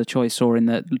vanilla choice, or in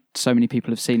that so many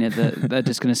people have seen it that they're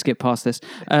just going to skip past this.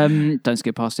 Don't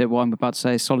skip past it. What I'm about to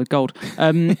say is solid gold.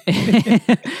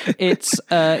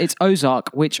 It's Ozark,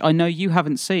 which I know you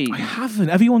haven't seen. I haven't.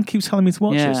 Everyone keeps telling me to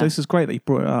watch it, so this is great that you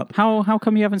brought it up. How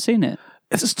come you haven't seen it?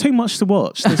 It's just too much to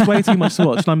watch. There's way too much to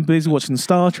watch. And I'm busy watching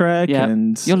Star Trek. Yeah.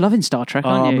 And you're loving Star Trek,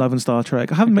 aren't you? I'm loving Star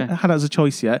Trek. I haven't had it as a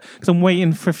choice yet, because I'm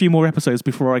waiting for a few more episodes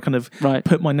before I kind of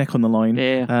put my neck on the line.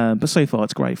 Yeah. But so far,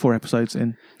 it's great. 4 episodes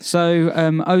in. So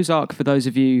Ozark, for those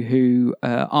of you who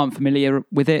aren't familiar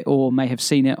with it or may have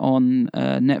seen it on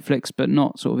Netflix but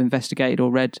not sort of investigated or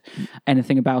read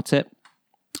anything about it,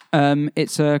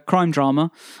 it's a crime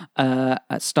drama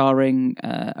starring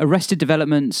Arrested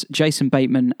Development's Jason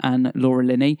Bateman and Laura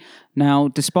Linney. Now,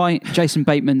 despite Jason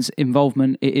Bateman's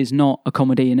involvement, it is not a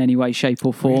comedy in any way, shape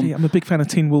or form. Really? I'm a big fan of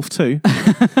Teen Wolf too.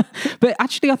 But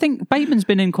actually, I think Bateman's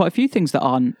been in quite a few things that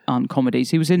aren't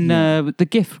comedies. He was in The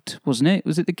Gift, wasn't it?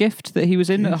 Was it The Gift that he was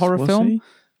in, a horror film? He?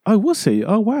 Oh, was he?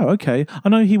 Oh, wow, okay. I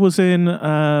know he was in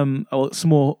some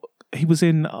more. He was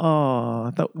in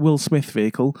that Will Smith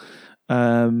vehicle.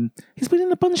 He's been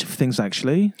in a bunch of things,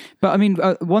 actually. But I mean,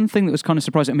 one thing that was kind of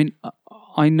surprising, I mean,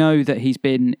 I know that he's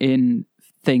been in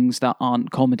things that aren't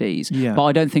comedies, but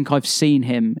I don't think I've seen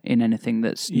him in anything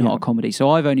that's not a comedy. So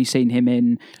I've only seen him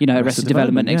in, Arrested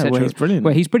Development, etc.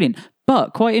 Where he's brilliant.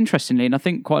 But quite interestingly, and I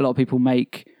think quite a lot of people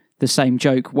make the same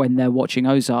joke when they're watching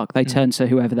Ozark, they turn to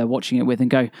whoever they're watching it with and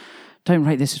go, don't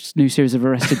rate this new series of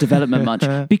Arrested Development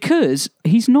much, because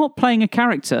he's not playing a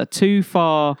character too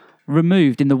far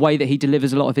removed in the way that he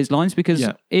delivers a lot of his lines, because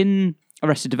in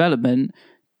Arrested Development,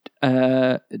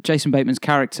 Jason Bateman's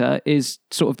character is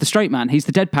sort of the straight man. He's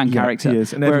the deadpan character. He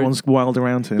is, and everyone's wild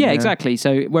around him. Yeah, exactly.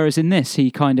 So whereas in this,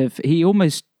 it's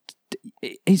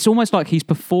almost like he's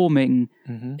performing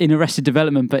in Arrested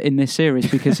Development, but in this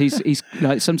series, because he's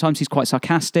like, sometimes he's quite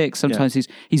sarcastic, sometimes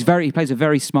he plays a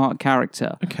very smart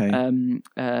character. Okay.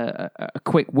 A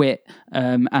quick wit,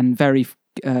 and very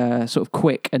sort of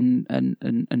quick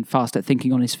and fast at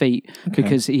thinking on his feet,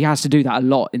 because he has to do that a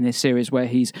lot in this series, where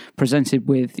he's presented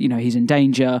with, he's in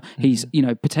danger, he's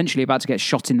potentially about to get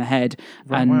shot in the head,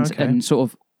 and sort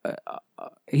of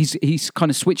he's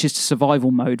kind of switches to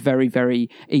survival mode very, very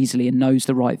easily, and knows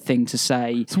the right thing to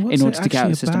say in order to get out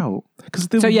of the system. Because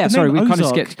we kind of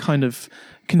skipped. Kind of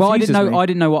Well, I didn't know. me. I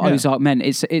didn't know what Ozark meant.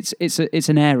 It's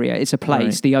an area. It's a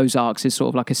place. Right. The Ozarks is sort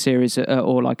of like a series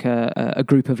or like a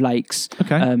group of lakes.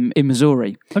 In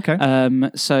Missouri.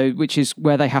 So which is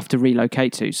where they have to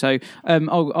relocate to. So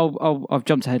I've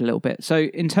jumped ahead a little bit. So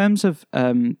in terms of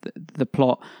the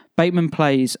plot, Bateman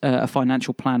plays a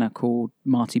financial planner called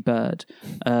Marty Bird.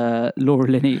 Laura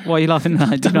Linney. Why are you laughing?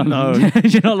 I don't know. Do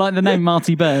you not like the name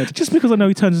Marty Bird? Just because I know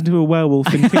he turns into a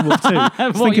werewolf in Teen Wolf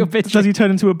 2. Does he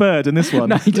turn into a bird in this one?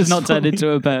 No, he does not turn into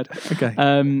a bird. Okay.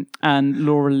 And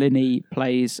Laura Linney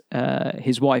plays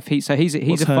his wife. He's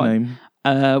What's her name?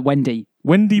 Wendy.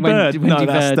 Wendy Bird. Wendy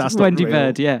Bird. That's not Wendy real.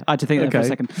 Bird. Yeah, I had to think that for a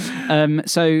second.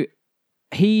 So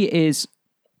he is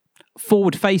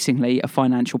forward-facingly a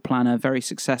financial planner, very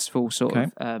successful sort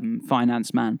of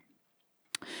finance man.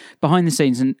 Behind the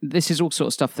scenes, and this is all sort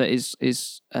of stuff that is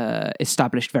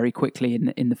established very quickly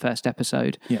in the first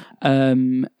episode. Yeah.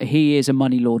 He is a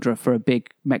money launderer for a big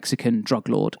Mexican drug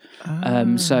lord.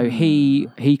 So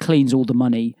he cleans all the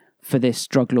money for this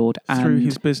drug lord through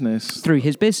his business.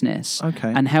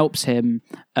 Okay. And helps him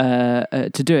to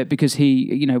do it because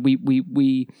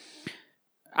we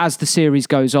as the series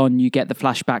goes on, you get the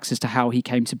flashbacks as to how he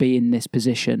came to be in this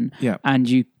position. Yeah. And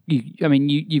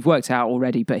you've worked out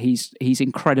already, but he's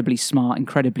incredibly smart,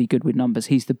 incredibly good with numbers.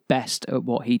 He's the best at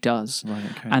what he does. Right,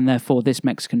 okay. And therefore this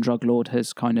Mexican drug lord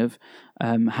has kind of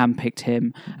handpicked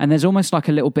him. And there's almost like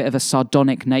a little bit of a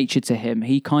sardonic nature to him.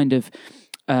 He kind of,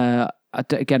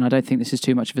 again, I don't think this is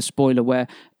too much of a spoiler, where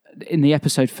in the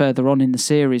episode further on in the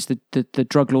series, the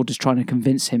drug lord is trying to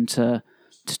convince him to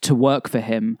work for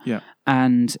him. Yeah.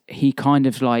 And he kind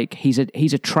of like he's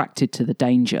attracted to the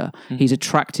danger. Mm-hmm. He's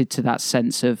attracted to that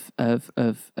sense of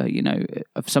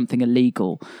something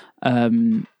illegal.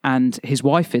 And his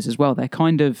wife is as well. They're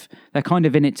kind of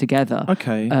in it together.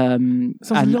 Okay.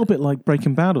 Sounds a little bit like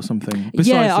Breaking Bad or something.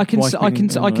 Yeah, I can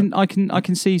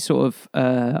see sort of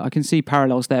I can see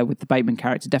parallels there with the Bateman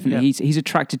character. Definitely, he's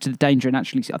attracted to the danger and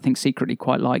actually I think secretly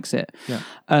quite likes it. Yeah.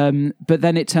 But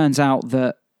then it turns out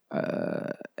that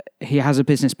he has a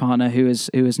business partner who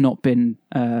has not been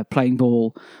playing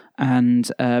ball,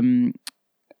 and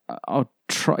I'll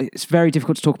try. It's very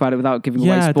difficult to talk about it without giving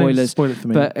away spoilers. Don't spoil it for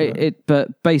me.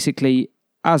 But basically,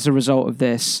 as a result of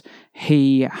this,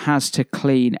 he has to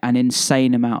clean an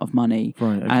insane amount of money,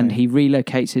 and he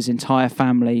relocates his entire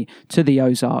family to the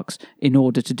Ozarks in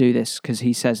order to do this because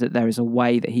he says that there is a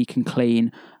way that he can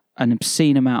clean an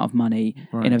obscene amount of money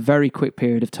in a very quick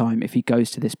period of time if he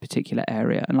goes to this particular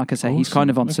area. And like I say, awesome. He's kind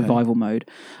of on survival mode.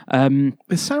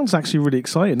 It sounds actually really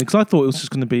exciting because I thought it was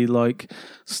just going to be like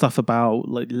stuff about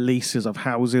like leases of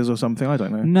houses or something. I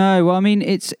don't know. No, well, I mean,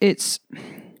 there's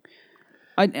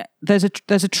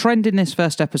a trend in this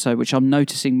first episode which I'm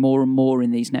noticing more and more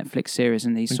in these Netflix series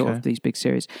and these sort of these big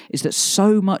series is that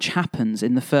so much happens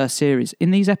in the first series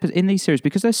in these series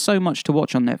because there's so much to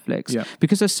watch on Netflix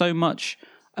because there's so much.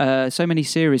 So many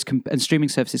series and streaming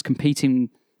services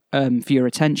competing for your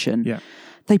attention. Yeah.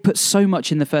 They put so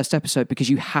much in the first episode because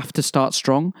you have to start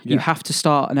strong. Yeah. You have to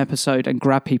start an episode and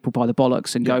grab people by the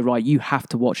bollocks and go, right, you have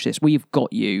to watch this. We've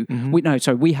got you.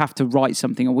 Mm-hmm. We have to write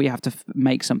something or we have to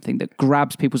make something that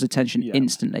grabs people's attention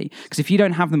instantly. Because if you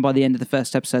don't have them by the end of the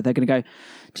first episode, they're going to go,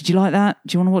 did you like that?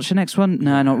 Do you want to watch the next one?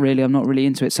 No, not really. I'm not really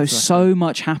into it. So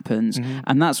much happens. Mm-hmm.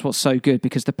 And that's what's so good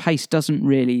because the pace doesn't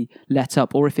really let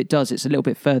up. Or if it does, it's a little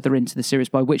bit further into the series,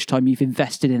 by which time you've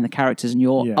invested in the characters and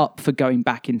you're up for going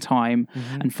back in time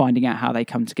and finding out how they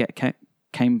came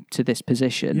to this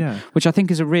position, which I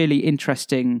think is a really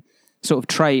interesting sort of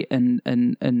trait and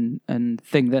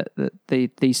thing that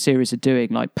these series are doing,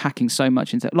 like packing so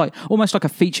much into, like almost like a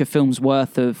feature film's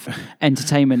worth of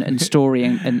entertainment and story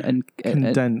and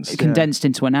condensed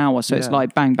into an hour. So it's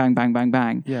like bang, bang, bang, bang,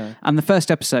 bang. Yeah. And the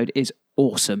first episode is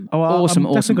awesome. I'm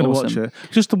definitely going to watch it.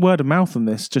 Just the word of mouth on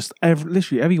this, just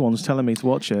literally everyone's telling me to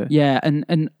watch it. Yeah,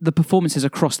 and the performances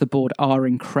across the board are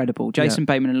incredible. Jason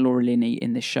Bateman and Laura Linney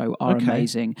in this show are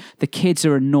amazing. The kids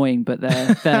are annoying, but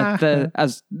they're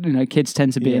as you know, kids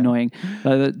tend to be annoying.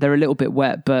 They're a little bit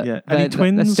wet, but any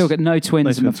twins? They're still got no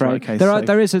twins. I'm afraid. Okay,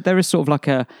 there is sort of like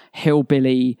a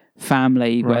hillbilly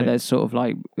family where there's sort of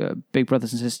like big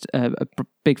brothers and sisters,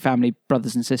 big family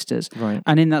brothers and sisters,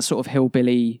 and in that sort of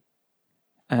hillbilly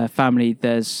family,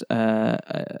 there's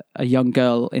a young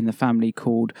girl in the family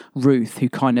called Ruth, who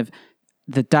kind of,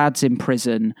 the dad's in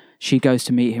prison. She goes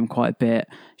to meet him quite a bit.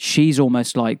 She's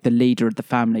almost like the leader of the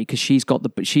family because she's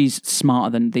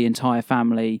smarter than the entire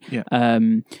family. Yeah.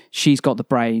 She's got the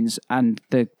brains, and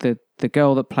the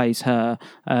girl that plays her,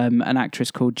 an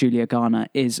actress called Julia Garner,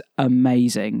 is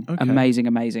amazing. Okay.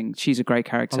 Amazing. She's a great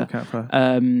character. I'll look out for her.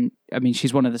 I mean,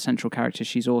 she's one of the central characters.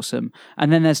 She's awesome.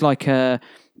 And then there's like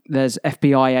there's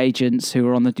FBI agents who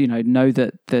are on the know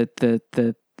that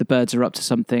the birds are up to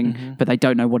something, but they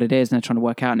don't know what it is, and they're trying to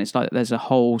work out. And it's like there's a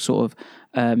whole sort of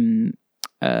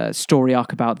story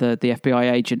arc about the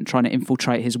FBI agent trying to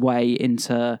infiltrate his way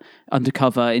into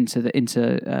undercover into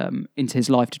his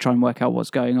life to try and work out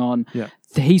what's going on. Yeah.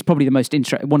 He's probably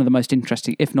one of the most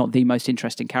interesting, if not the most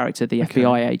interesting character, the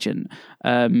FBI agent,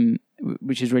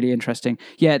 which is really interesting.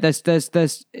 Yeah, there's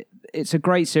it's a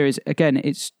great series. Again,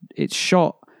 it's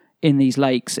shot in these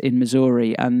lakes in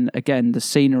Missouri, and again the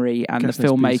scenery and the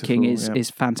filmmaking is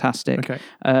fantastic. Okay.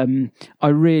 I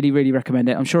really, really recommend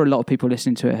it. I'm sure a lot of people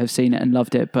listening to it have seen it and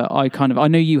loved it, but I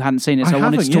knew you hadn't seen it, so I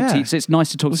wanted to talk to you. So it's nice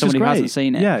to talk to someone who hasn't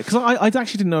seen it. Yeah, because I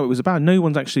actually didn't know what it was about. No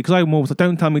one's actually, because I'm always like,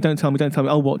 don't tell me,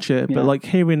 I'll watch it. But like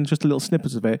hearing just a little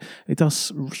snippets of it, it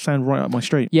does sound right up my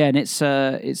street. Yeah, and it's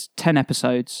 10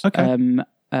 episodes. Okay.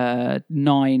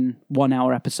 9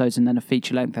 1-hour episodes and then a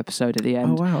feature-length episode at the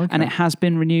end. Oh, wow, okay. And it has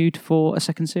been renewed for a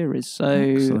second series,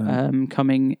 so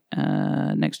coming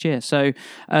next year. So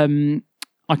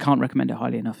I can't recommend it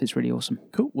highly enough. It's really awesome.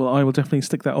 Cool. Well, I will definitely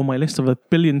stick that on my list of a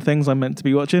billion things I'm meant to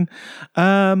be watching.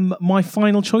 My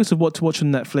final choice of what to watch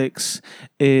on Netflix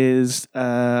is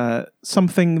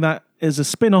something that is a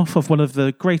spin-off of one of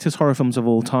the greatest horror films of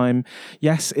all time.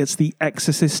 Yes, it's the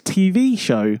Exorcist TV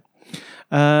show.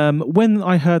 When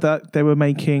I heard that they were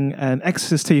making an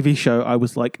Exorcist TV show, I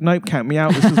was like, nope, count me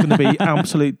out. This is going to be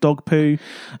absolute dog poo.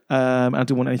 I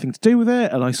didn't want anything to do with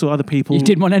it. And I saw other people... You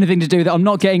didn't want anything to do with it. I'm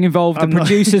not getting involved. The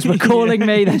producers were calling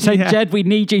me. They said, Jed, we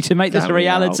need you to make this a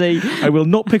reality. I will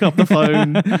not pick up the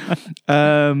phone.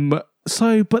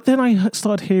 But then I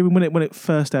started hearing, when it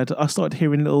first aired, I started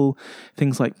hearing little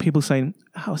things like people saying,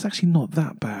 oh, it's actually not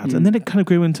that bad. And then it kind of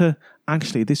grew into,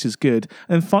 actually, this is good.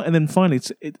 And then finally,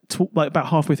 like about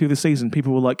halfway through the season,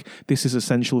 people were like, this is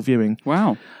essential viewing.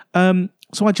 Wow.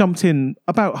 So I jumped in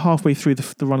about halfway through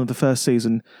the run of the first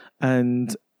season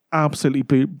and absolutely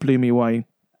blew me away.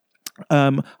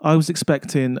 I was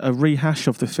expecting a rehash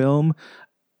of the film.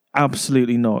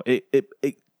 Absolutely not. It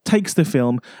takes the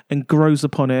film and grows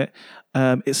upon it.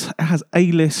 It has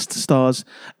A-list stars.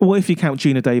 Well, if you count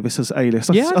Gina Davis as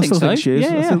A-list, I think so. Think she is.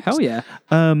 Yeah, hell yeah.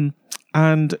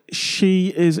 And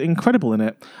she is incredible in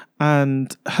it.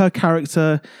 And her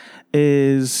character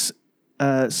is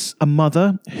a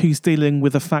mother who's dealing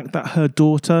with the fact that her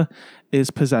daughter is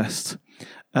possessed.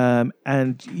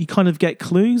 And you kind of get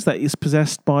clues that it's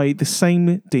possessed by the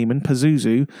same demon,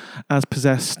 Pazuzu, as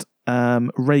possessed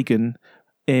Reagan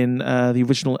in the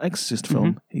original Exorcist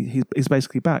film. He's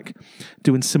basically back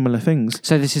doing similar things.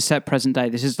 So this is set present day.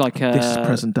 This is like this is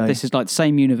present day. This is like the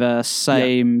same universe,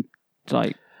 same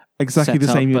like exactly the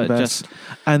same up, universe.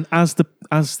 And as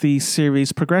the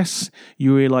series progress,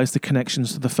 you realise the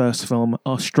connections to the first film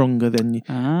are stronger than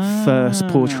first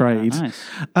portrayed.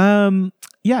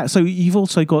 Nice. So you've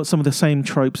also got some of the same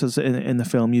tropes as in the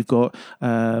film. You've got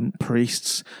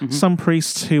priests, some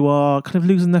priests who are kind of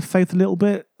losing their faith a little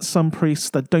bit, some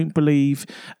priests that don't believe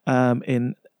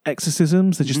in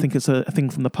exorcisms. They just think it's a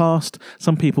thing from the past.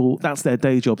 Some people, that's their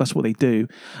day job, that's what they do.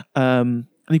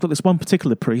 And you've got this one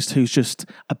particular priest who's just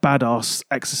a badass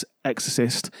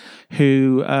exorcist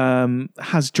who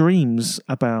has dreams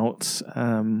about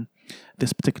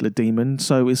this particular demon,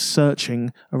 so is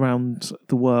searching around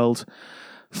the world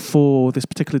for this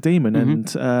particular demon.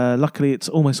 And luckily it's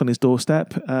almost on his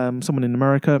doorstep, someone in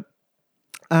America.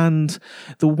 And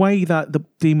the way that the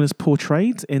demon is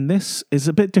portrayed in this is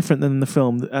a bit different than in the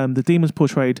film. The demon is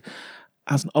portrayed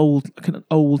as an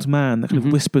old man that kind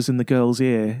of whispers in the girl's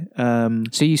ear.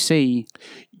 So you see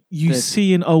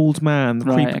an old man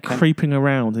creeping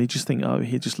around, and you just think, oh,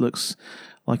 he just looks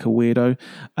like a weirdo.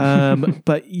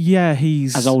 But yeah,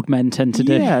 he's... As old men tend to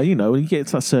do. Yeah, when you get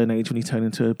to that certain age when you turn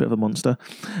into a bit of a monster.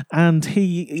 And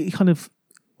he kind of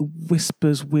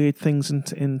whispers weird things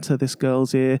into this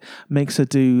girl's ear, makes her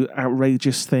do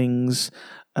outrageous things,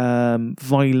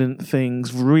 violent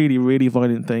things, really, really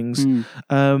violent things.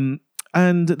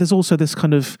 And there's also this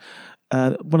kind of...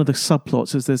 one of the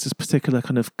subplots is there's this particular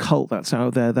kind of cult that's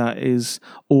out there that is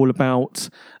all about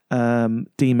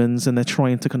demons, and they're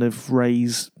trying to kind of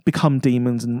become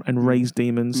demons and raise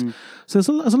demons. So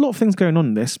there's a lot of things going on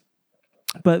in this.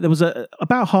 But there was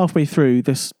about halfway through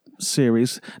this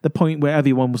series, the point where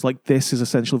everyone was like, this is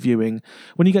essential viewing.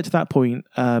 When you get to that point,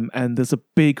 and there's a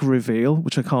big reveal,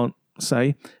 which I can't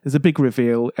say, there's a big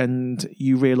reveal, and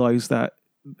you realise that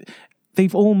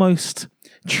they've almost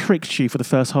tricked you for the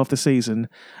first half of the season,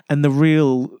 and the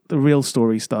real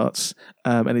story starts,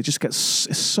 and it just gets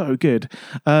so good.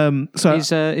 So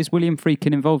is William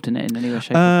Friedkin involved in it in any way,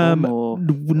 shape, or form? Or?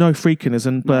 No, Friedkin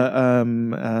isn't, but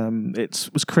it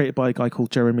was created by a guy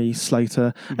called Jeremy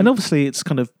Slater, and obviously it's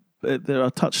kind of there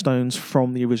are touchstones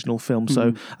from the original film,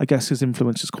 so I guess his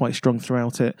influence is quite strong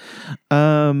throughout it.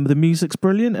 The music's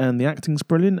brilliant and the acting's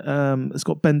brilliant. It's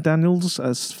got Ben Daniels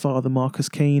as Father Marcus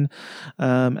Keene,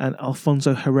 and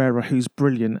Alfonso Herrera, who's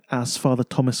brilliant as Father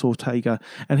Thomas Ortega.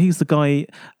 And he's the guy,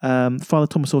 Father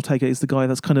Thomas Ortega is the guy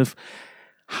that's kind of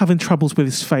having troubles with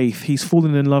his faith. He's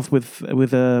fallen in love with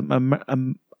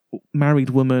a married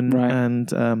woman, right.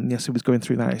 And yes, he was going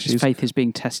through that issue. His faith is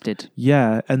being tested.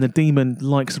 Yeah, and the demon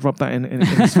likes to rub that in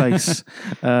his face.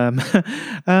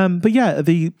 But yeah,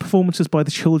 the performances by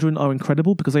the children are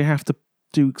incredible because they have to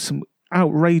do some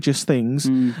outrageous things.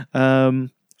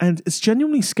 And it's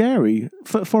genuinely scary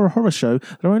for a horror show.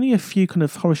 There are only a few kind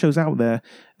of horror shows out there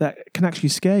that can actually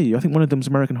scare you. I think one of them is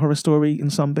American Horror Story in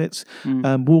some bits.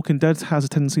 Walking Dead has a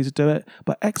tendency to do it,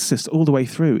 but Exorcist all the way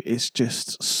through is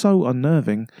just so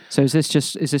unnerving. So is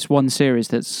this one series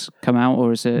that's come out,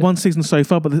 or is it one season so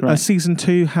far? But season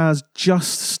 2 has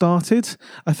just started.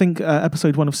 I think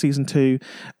episode 1 of season 2.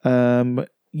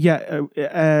 Yeah,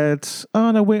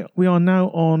 we are now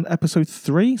on episode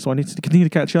 3, so I need to continue to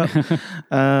catch up.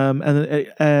 And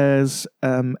it airs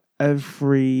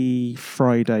every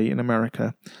Friday in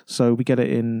America, so we get it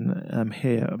in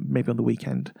here maybe on the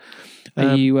weekend.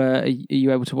 Are you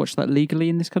able to watch that legally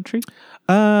in this country?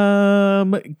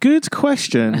 Good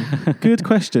question. Good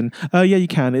question. Yeah, you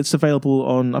can. It's available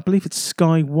on, I believe it's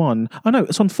Sky One. Oh no,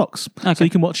 it's on Fox. Okay. So you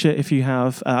can watch it if you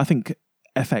have, I think,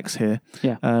 FX here,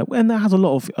 and that has a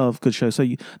lot of good shows. So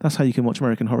that's how you can watch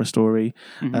American Horror Story.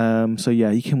 So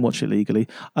yeah, you can watch it legally.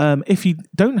 If you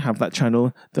don't have that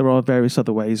channel, there are various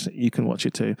other ways you can watch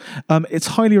it too. It's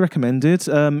highly recommended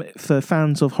for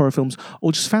fans of horror films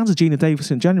or just fans of Gina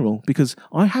Davis in general, because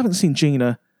I haven't seen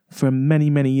Gina for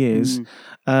many years.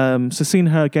 So seeing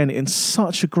her again in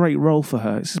such a great role for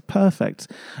her, it's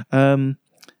perfect.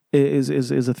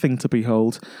 Is a thing to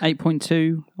behold.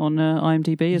 8.2 on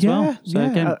IMDb as well. So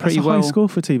again, pretty that's a well. high score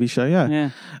for a TV show.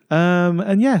 Yeah.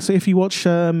 And yeah, so if you watch,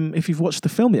 if you've watched the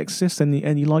film The Exorcist and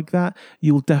you like that,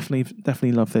 you'll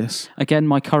definitely love this. Again,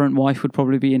 my current wife would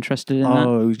probably be interested in that.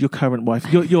 Oh, your current wife,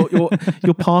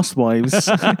 your past wives,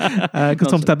 because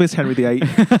Tom's dad is Henry VIII,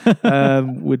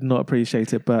 would not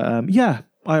appreciate it. But yeah,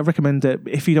 I recommend it.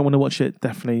 If you don't want to watch it,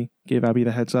 definitely give Abby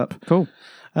the heads up. Cool.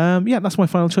 Yeah, that's my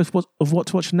final choice of what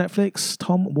to watch on Netflix.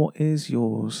 Tom, what is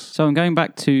yours? So I'm going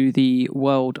back to the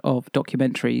world of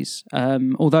documentaries,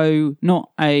 although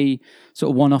not a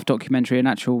sort of one-off documentary, an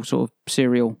actual sort of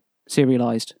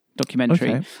serialized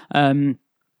documentary. Okay.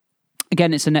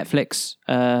 Again, it's a Netflix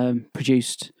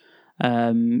produced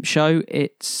show.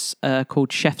 It's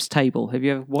called Chef's Table. Have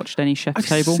you ever watched any Chef's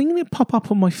Table? I've seen it pop up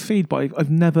on my feed, but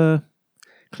I've never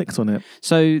clicked on it.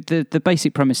 So the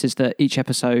basic premise is that each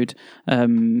episode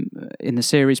in the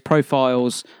series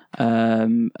profiles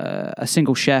a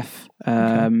single chef,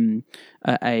 a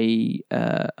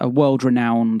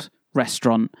world-renowned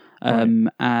restaurant,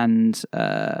 and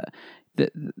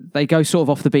they go sort of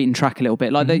off the beaten track a little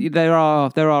bit. Like there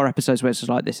are episodes where it's just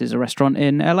like, this is a restaurant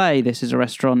in LA, this is a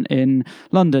restaurant in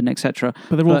London, etc.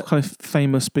 But they're all kind of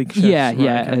famous big chefs. Yeah, right?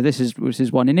 Yeah. Okay. This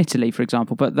is one in Italy, for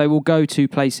example. But they will go to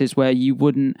places where you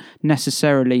wouldn't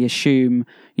okay assume,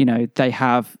 they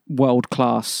have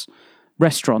world-class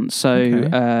restaurants. So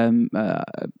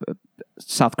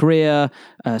South Korea,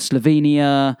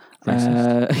 Slovenia.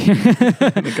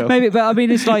 Maybe, but I mean,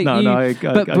 it's like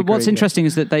but what's interesting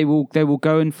is that they will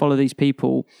go and follow these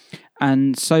people,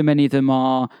 and so many of them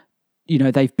are,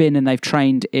 they've been and they've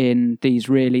trained in these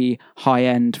really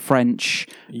high-end French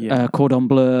cordon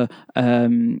bleu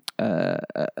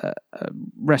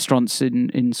restaurants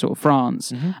in sort of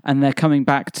France, and they're coming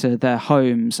back to their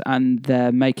homes and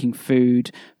they're making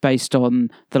food based on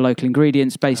the local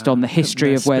ingredients, based on the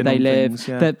history of where they live,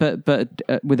 but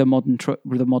with a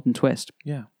modern twist.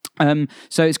 Yeah.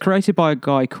 So it's created by a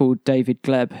guy called David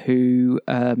Gleb, who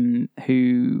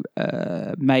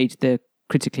made the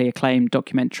critically acclaimed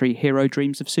documentary Hero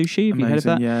Dreams of Sushi. Have you heard of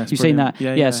that? Yeah, you've seen that?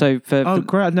 Yeah. So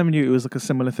great! I never knew it was like a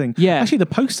similar thing. Yeah, actually, the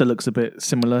poster looks a bit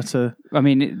similar to. I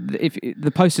mean, if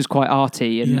the poster's quite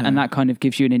arty, and that kind of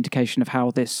gives you an indication of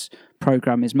how this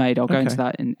program is made. I'll go into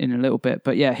that in a little bit.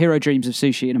 But yeah, Hero Dreams of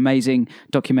Sushi, an amazing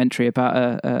documentary about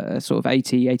a sort of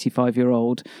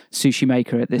 85-year-old sushi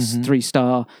maker at this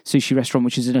 3-star sushi restaurant,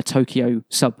 which is in a Tokyo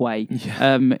subway.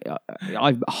 Yeah.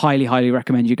 I highly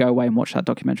recommend you go away and watch that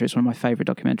documentary. It's one of my favourite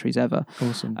documentaries ever.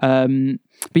 Awesome.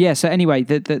 But yeah, so anyway,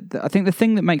 I think the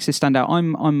thing that makes this stand out,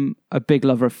 I'm a big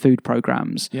lover of food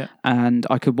programs, and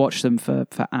I could watch them for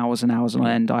hours and hours on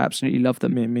end. I absolutely love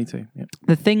them. Me too. Yeah.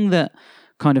 The thing that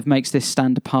kind of makes this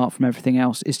stand apart from everything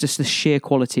else is just the sheer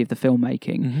quality of the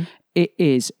filmmaking. it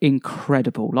is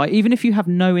incredible. Like, even if you have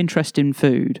no interest in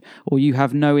food or you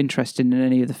have no interest in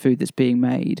any of the food that's being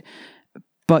made,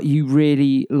 but you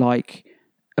really like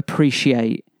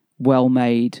appreciate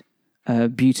well-made,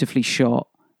 beautifully shot,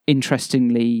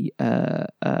 interestingly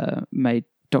made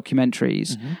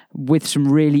documentaries with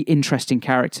some really interesting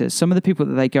characters. Some of the people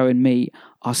that they go and meet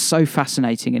are so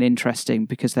fascinating and interesting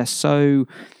because they're so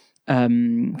I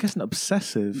guess an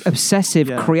obsessive,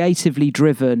 creatively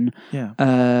driven,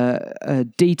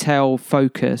 detail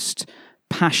focused,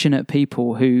 passionate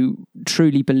people who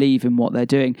truly believe in what they're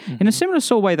doing. In a similar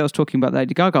sort of way that I was talking about the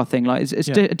Lady Gaga thing, like it's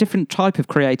a different type of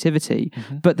creativity,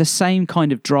 but the same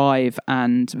kind of drive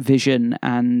and vision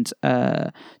and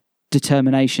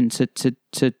determination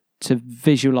to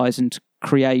visualize and to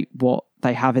create what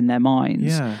they have in their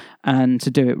minds and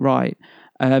to do it right.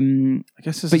 I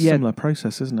guess it's a similar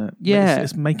process, isn't it? Yeah.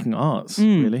 It's making arts,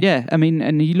 really. Yeah, I mean,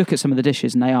 and you look at some of the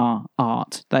dishes and they are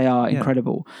art. They are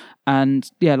incredible. And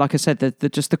yeah, like I said,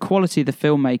 just the quality of the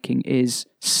filmmaking is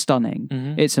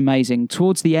stunning. It's amazing.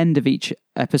 Towards the end of each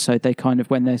episode, they kind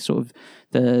of, when they're sort of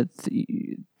the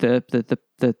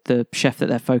chef that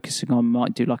they're focusing on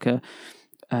might do like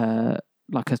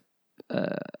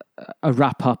a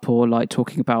wrap up or like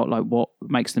talking about like what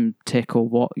makes them tick or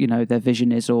what, you know, their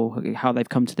vision is or how they've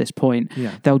come to this point.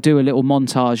 They'll do a little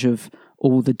montage of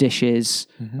all the dishes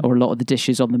or a lot of the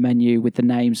dishes on the menu with the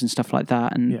names and stuff like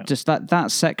that, and just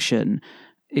that section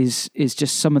is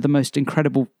just some of the most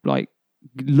incredible like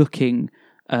looking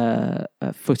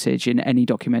footage in any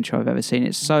documentary I've ever seen.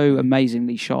 It's so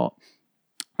amazingly shot.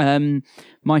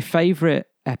 My favorite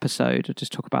episode, I'll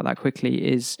just talk about that quickly,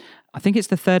 is I think it's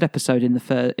the third episode in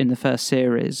the first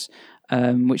series,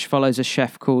 which follows a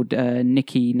chef called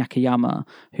Nikki Nakayama,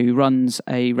 who runs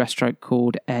a restaurant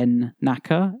called N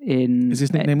Naka in. Is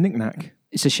his nickname Nick Nack?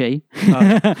 It's a she.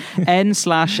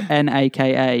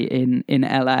 N/NAKA in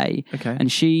LA. Okay.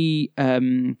 And she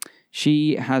does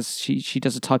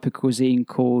a type of cuisine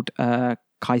called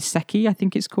kaiseki, I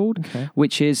think it's called,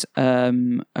 which is a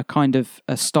kind of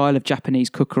a style of Japanese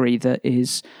cookery that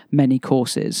is many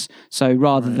courses. So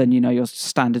rather than, you know, your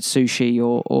standard sushi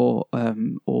or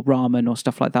ramen or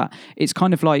stuff like that, it's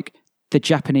kind of like the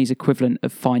Japanese equivalent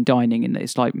of fine dining in that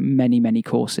it's like many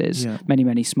courses,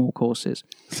 many small courses.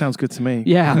 Sounds good to me.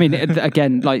 Yeah, I mean,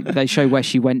 again, like they show where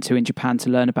she went to in Japan to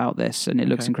learn about this, and it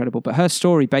looks incredible. But her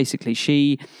story, basically,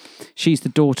 she's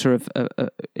the daughter of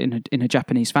in a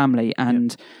Japanese family,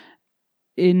 and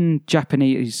in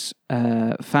Japanese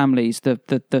families,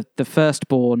 the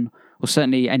firstborn, or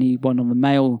certainly anyone on the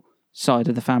male side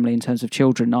of the family in terms of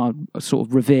children, are sort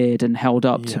of revered and held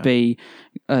up to be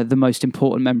the most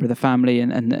important member of the family,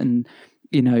 and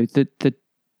you know,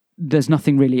 there's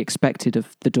nothing really expected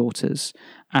of the daughters,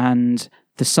 and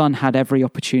the son had every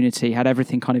opportunity, had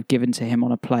everything kind of given to him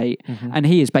on a plate, and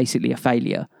he is basically a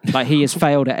failure. Like, he has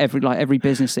failed at every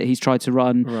business that he's tried to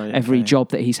run, every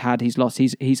job that he's had, he's lost.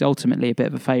 He's ultimately a bit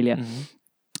of a failure.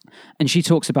 And she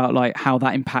talks about like how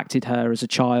that impacted her as a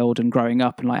child and growing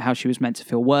up, and like how she was meant to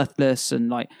feel worthless, and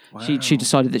like she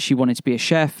decided that she wanted to be a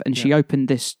chef, and she opened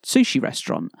this sushi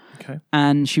restaurant.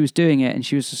 And she was doing it, and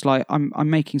she was just like, I'm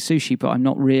making sushi, but I'm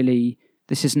not really,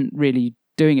 this isn't really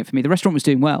doing it for me. The restaurant was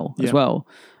doing well as well.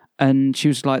 And she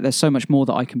was like, there's so much more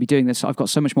that I can be doing this. I've got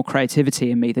so much more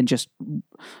creativity in me than just,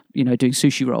 you know, doing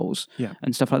sushi rolls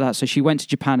and stuff like that. So she went to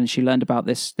Japan and she learned about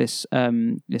this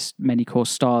many course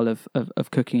style of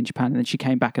cooking in Japan. And then she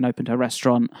came back and opened her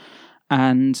restaurant.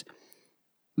 And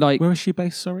like, where is she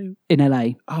based? Sorry, in LA.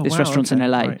 Oh, this restaurant's in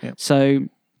LA. Right, so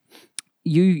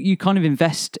you kind of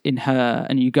invest in her,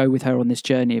 and you go with her on this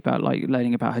journey about like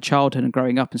learning about her childhood and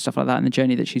growing up and stuff like that, and the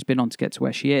journey that she's been on to get to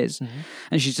where she is.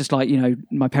 And she's just like, you know,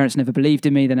 my parents never believed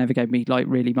in me. They never gave me like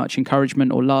really much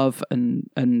encouragement or love,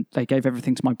 and they gave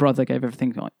everything to my brother, gave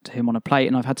everything to him on a plate,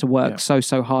 and I've had to work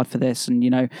so hard for this. And, you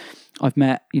know, I've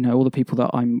met, you know, all the people that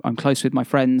I'm close with, my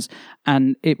friends,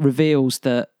 and it reveals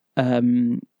that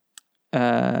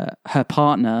her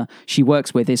partner she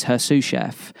works with is her sous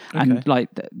chef, and like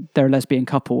they're a lesbian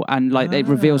couple, and like it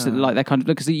reveals that like they're kind of,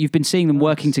 because you've been seeing them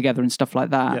working together and stuff like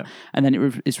that, and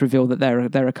then it's revealed that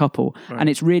they're a couple, and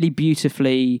it's really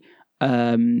beautifully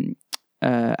and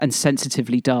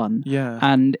sensitively done,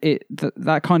 and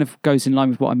that kind of goes in line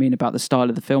with what I mean about the style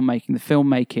of the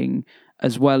filmmaking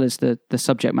as well as the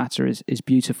subject matter is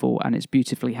beautiful, and it's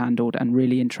beautifully handled and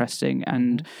really interesting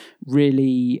and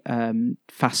really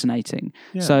fascinating.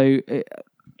 So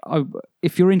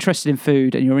if you're interested in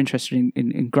food and you're interested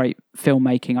in great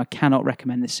filmmaking, I cannot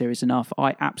recommend this series enough.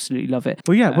 I absolutely love it.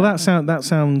 Well, yeah. Well, that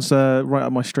sounds right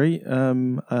up my street.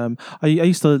 I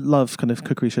used to love kind of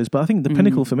cookery shows, but I think the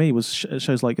pinnacle for me was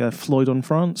shows like Floyd on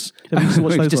France.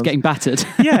 Just getting battered.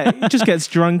 Yeah, he just gets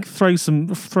drunk, throw some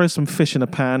fish in a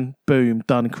pan, boom,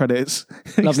 done. Credits.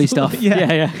 Lovely stuff.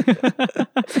 Yeah.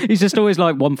 He's just always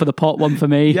like, one for the pot, one for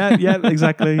me. Yeah,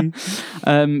 exactly.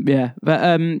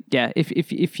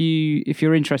 If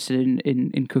you're interested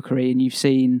in cookery and you've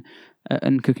seen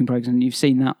and cooking programs and you've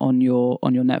seen that on your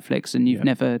Netflix and you've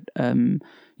never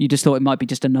you just thought it might be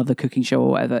just another cooking show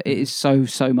or whatever, it is so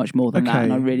much more than that,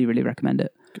 and I really, really recommend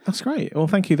it. That's great. Well,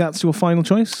 thank you. That's your final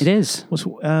choice? It is.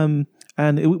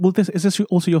 And is this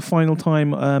also your final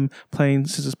time playing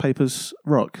Scissors, Papers,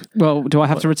 Rock? Well, do I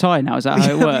have to retire now? Is that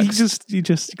how it works? you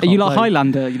just Are you like play.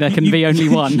 Highlander? There can be only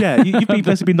one. Yeah, you've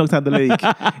basically been knocked out of the league.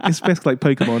 It's basically like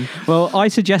Pokemon. Well, I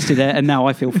suggested it, and now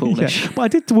I feel foolish. But I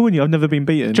did warn you. I've never been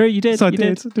beaten. True, you did. So I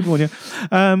did warn you.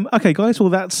 Okay, guys. Well,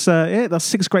 that's it. That's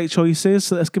 6 great choices.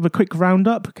 So let's give a quick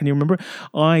roundup. Can you remember?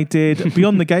 I did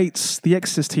Beyond the Gates, The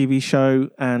Exorcist TV show,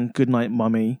 and Goodnight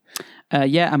Mummy.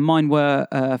 And mine were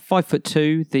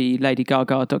 5'2", the Lady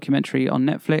Gaga documentary on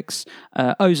Netflix,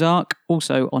 Ozark,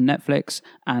 also on Netflix,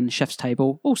 and Chef's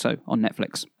Table, also on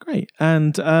Netflix. Great.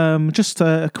 And just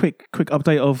a quick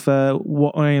update of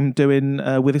what I am doing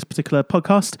with this particular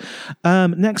podcast.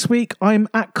 Next week, I'm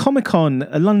at Comic-Con,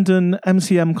 London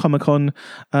MCM Comic-Con,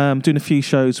 doing a few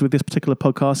shows with this particular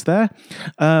podcast there.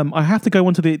 I have to go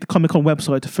onto the Comic-Con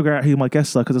website to figure out who my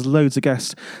guests are, because there's loads of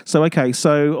guests.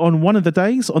 So on one of the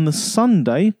days, on the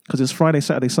Sunday, because it's Friday,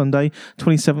 Saturday, Sunday,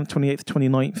 27th, 28th,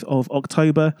 29th of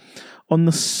October. On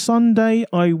the Sunday,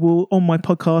 on my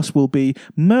podcast will be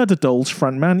Murder Dolls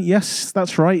frontman. Yes,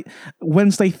 that's right.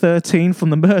 Wednesday 13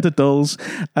 from the Murder Dolls.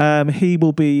 He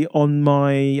will be on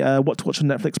my What to Watch on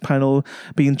Netflix panel,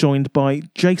 being joined by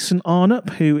Jason Arnott,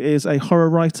 who is a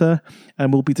horror writer,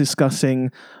 and we'll be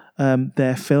discussing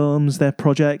their films, their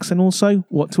projects, and also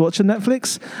what to watch on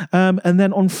Netflix. And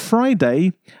then on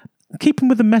Friday, keeping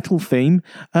with the metal theme,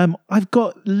 I've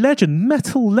got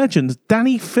metal legend,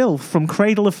 Danny Filth from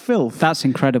Cradle of Filth. That's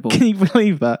incredible. Can you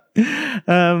believe that?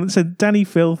 So Danny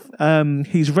Filth,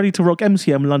 he's ready to rock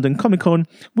MCM London Comic Con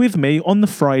with me on the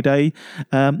Friday.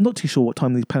 Not too sure what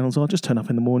time these panels are, just turn up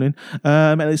in the morning.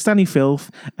 And it's Danny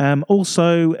Filth.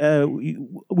 Also,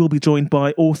 we'll be joined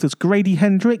by authors Grady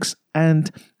Hendrix and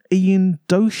Ian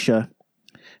Dosha,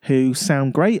 who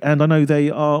sound great, and I know they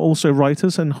are also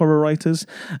writers and horror writers.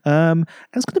 And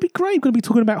it's going to be great. We're going to be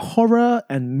talking about horror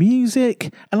and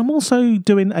music, and I'm also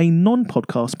doing a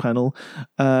non-podcast panel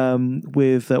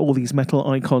with all these metal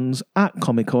icons at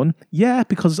Comic-Con. Yeah,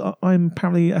 because I'm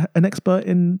apparently an expert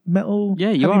in metal. Yeah,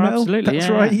 you are, metal. Absolutely.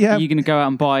 That's right, yeah. You're going to go out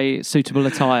and buy suitable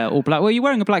attire, all black. Well, you're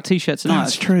wearing a black t-shirt tonight.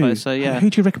 That's true. Suppose, so, yeah. Who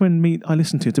do you recommend I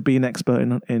listen to be an expert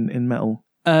in metal?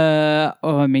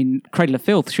 Cradle of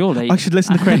Filth, surely. I should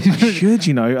listen to Cradle. Should,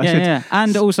 you know? Yeah.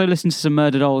 And also listen to some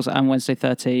Murder Dolls and Wednesday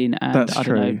 13 and That's I don't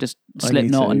true. know, just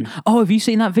Slipknot. And have you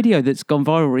seen that video that's gone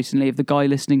viral recently of the guy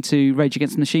listening to Rage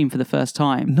Against the Machine for the first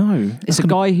time? No. It's a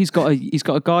guy who's got a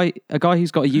guy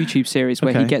who's got a YouTube series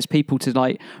where he gets people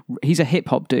to he's a hip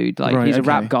hop dude, he's a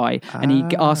rap guy, and he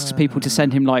asks people to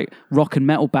send him rock and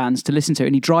metal bands to listen to,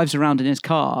 and he drives around in his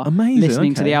car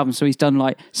listening to the album. So he's done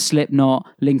Slipknot,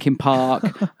 Linkin Park,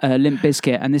 Limp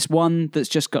Bizkit, and this one that's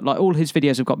just got all his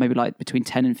videos have got maybe between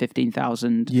 10 and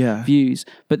 15,000 views.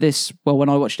 But this, when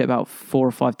I watched it about 4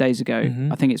 or 5 days ago,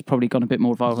 I think it's probably gone a bit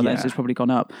more viral. Yeah. It's probably gone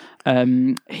up.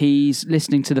 He's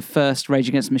listening to the first Rage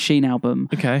Against the Machine album,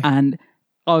 and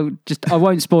I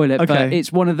won't spoil it, but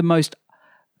it's one of the most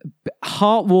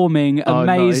heartwarming,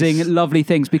 amazing, lovely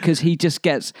things, because he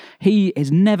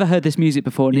has never heard this music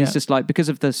before, and he's just because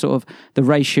of the sort of the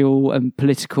racial and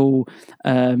political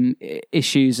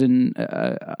issues and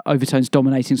overtones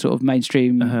dominating sort of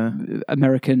mainstream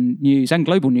American news and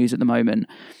global news at the moment.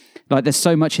 There's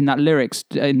so much in that lyrics,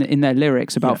 in their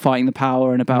lyrics about fighting the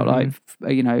power and about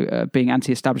being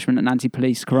anti-establishment and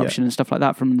anti-police corruption and stuff like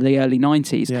that from the early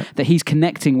 90s that he's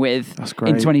connecting with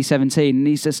in 2017. And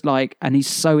he's just and he's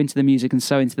so into the music and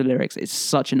so into the lyrics. It's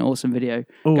such an awesome video.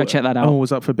 Go check that out. I'm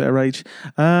always up for a bit of rage.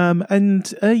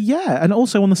 And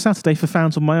also on the Saturday, for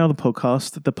fans of my other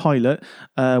podcast, The Pilot,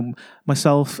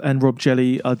 myself and Rob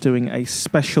Jelly are doing a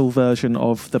special version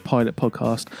of the Pilot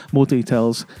podcast. More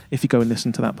details if you go and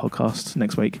listen to that podcast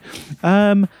next week.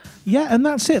 Yeah, and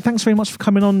that's it. Thanks very much for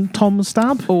coming on, Tom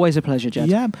Stab. Always a pleasure, Jed.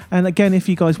 Yeah, and again, if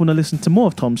you guys want to listen to more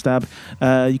of Tom Stab,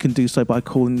 you can do so by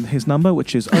calling his number,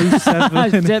 which is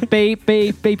 07... beep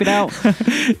it out.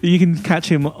 You can catch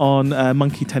him on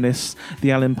Monkey Tennis,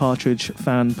 the Alan Partridge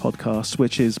fan podcast,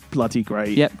 which is bloody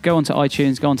great. Yep, go onto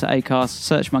iTunes, go onto Acast,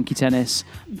 search Monkey Tennis,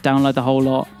 download the whole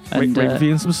lot. And rate,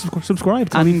 review, and subscribe.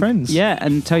 Tell your friends. Yeah,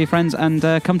 and tell your friends, and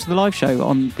come to the live show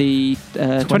on the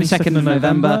 22nd of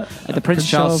November at the Prince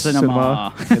Charles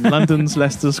Cinema in London's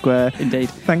Leicester Square. Indeed.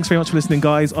 Thanks very much for listening,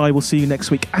 guys. I will see you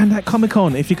next week. And at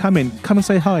Comic-Con, if you come in, come and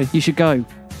say hi. You should go.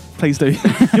 Please do.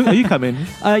 Are you coming?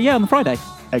 Yeah, on the Friday.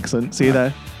 Excellent. See you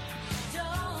there.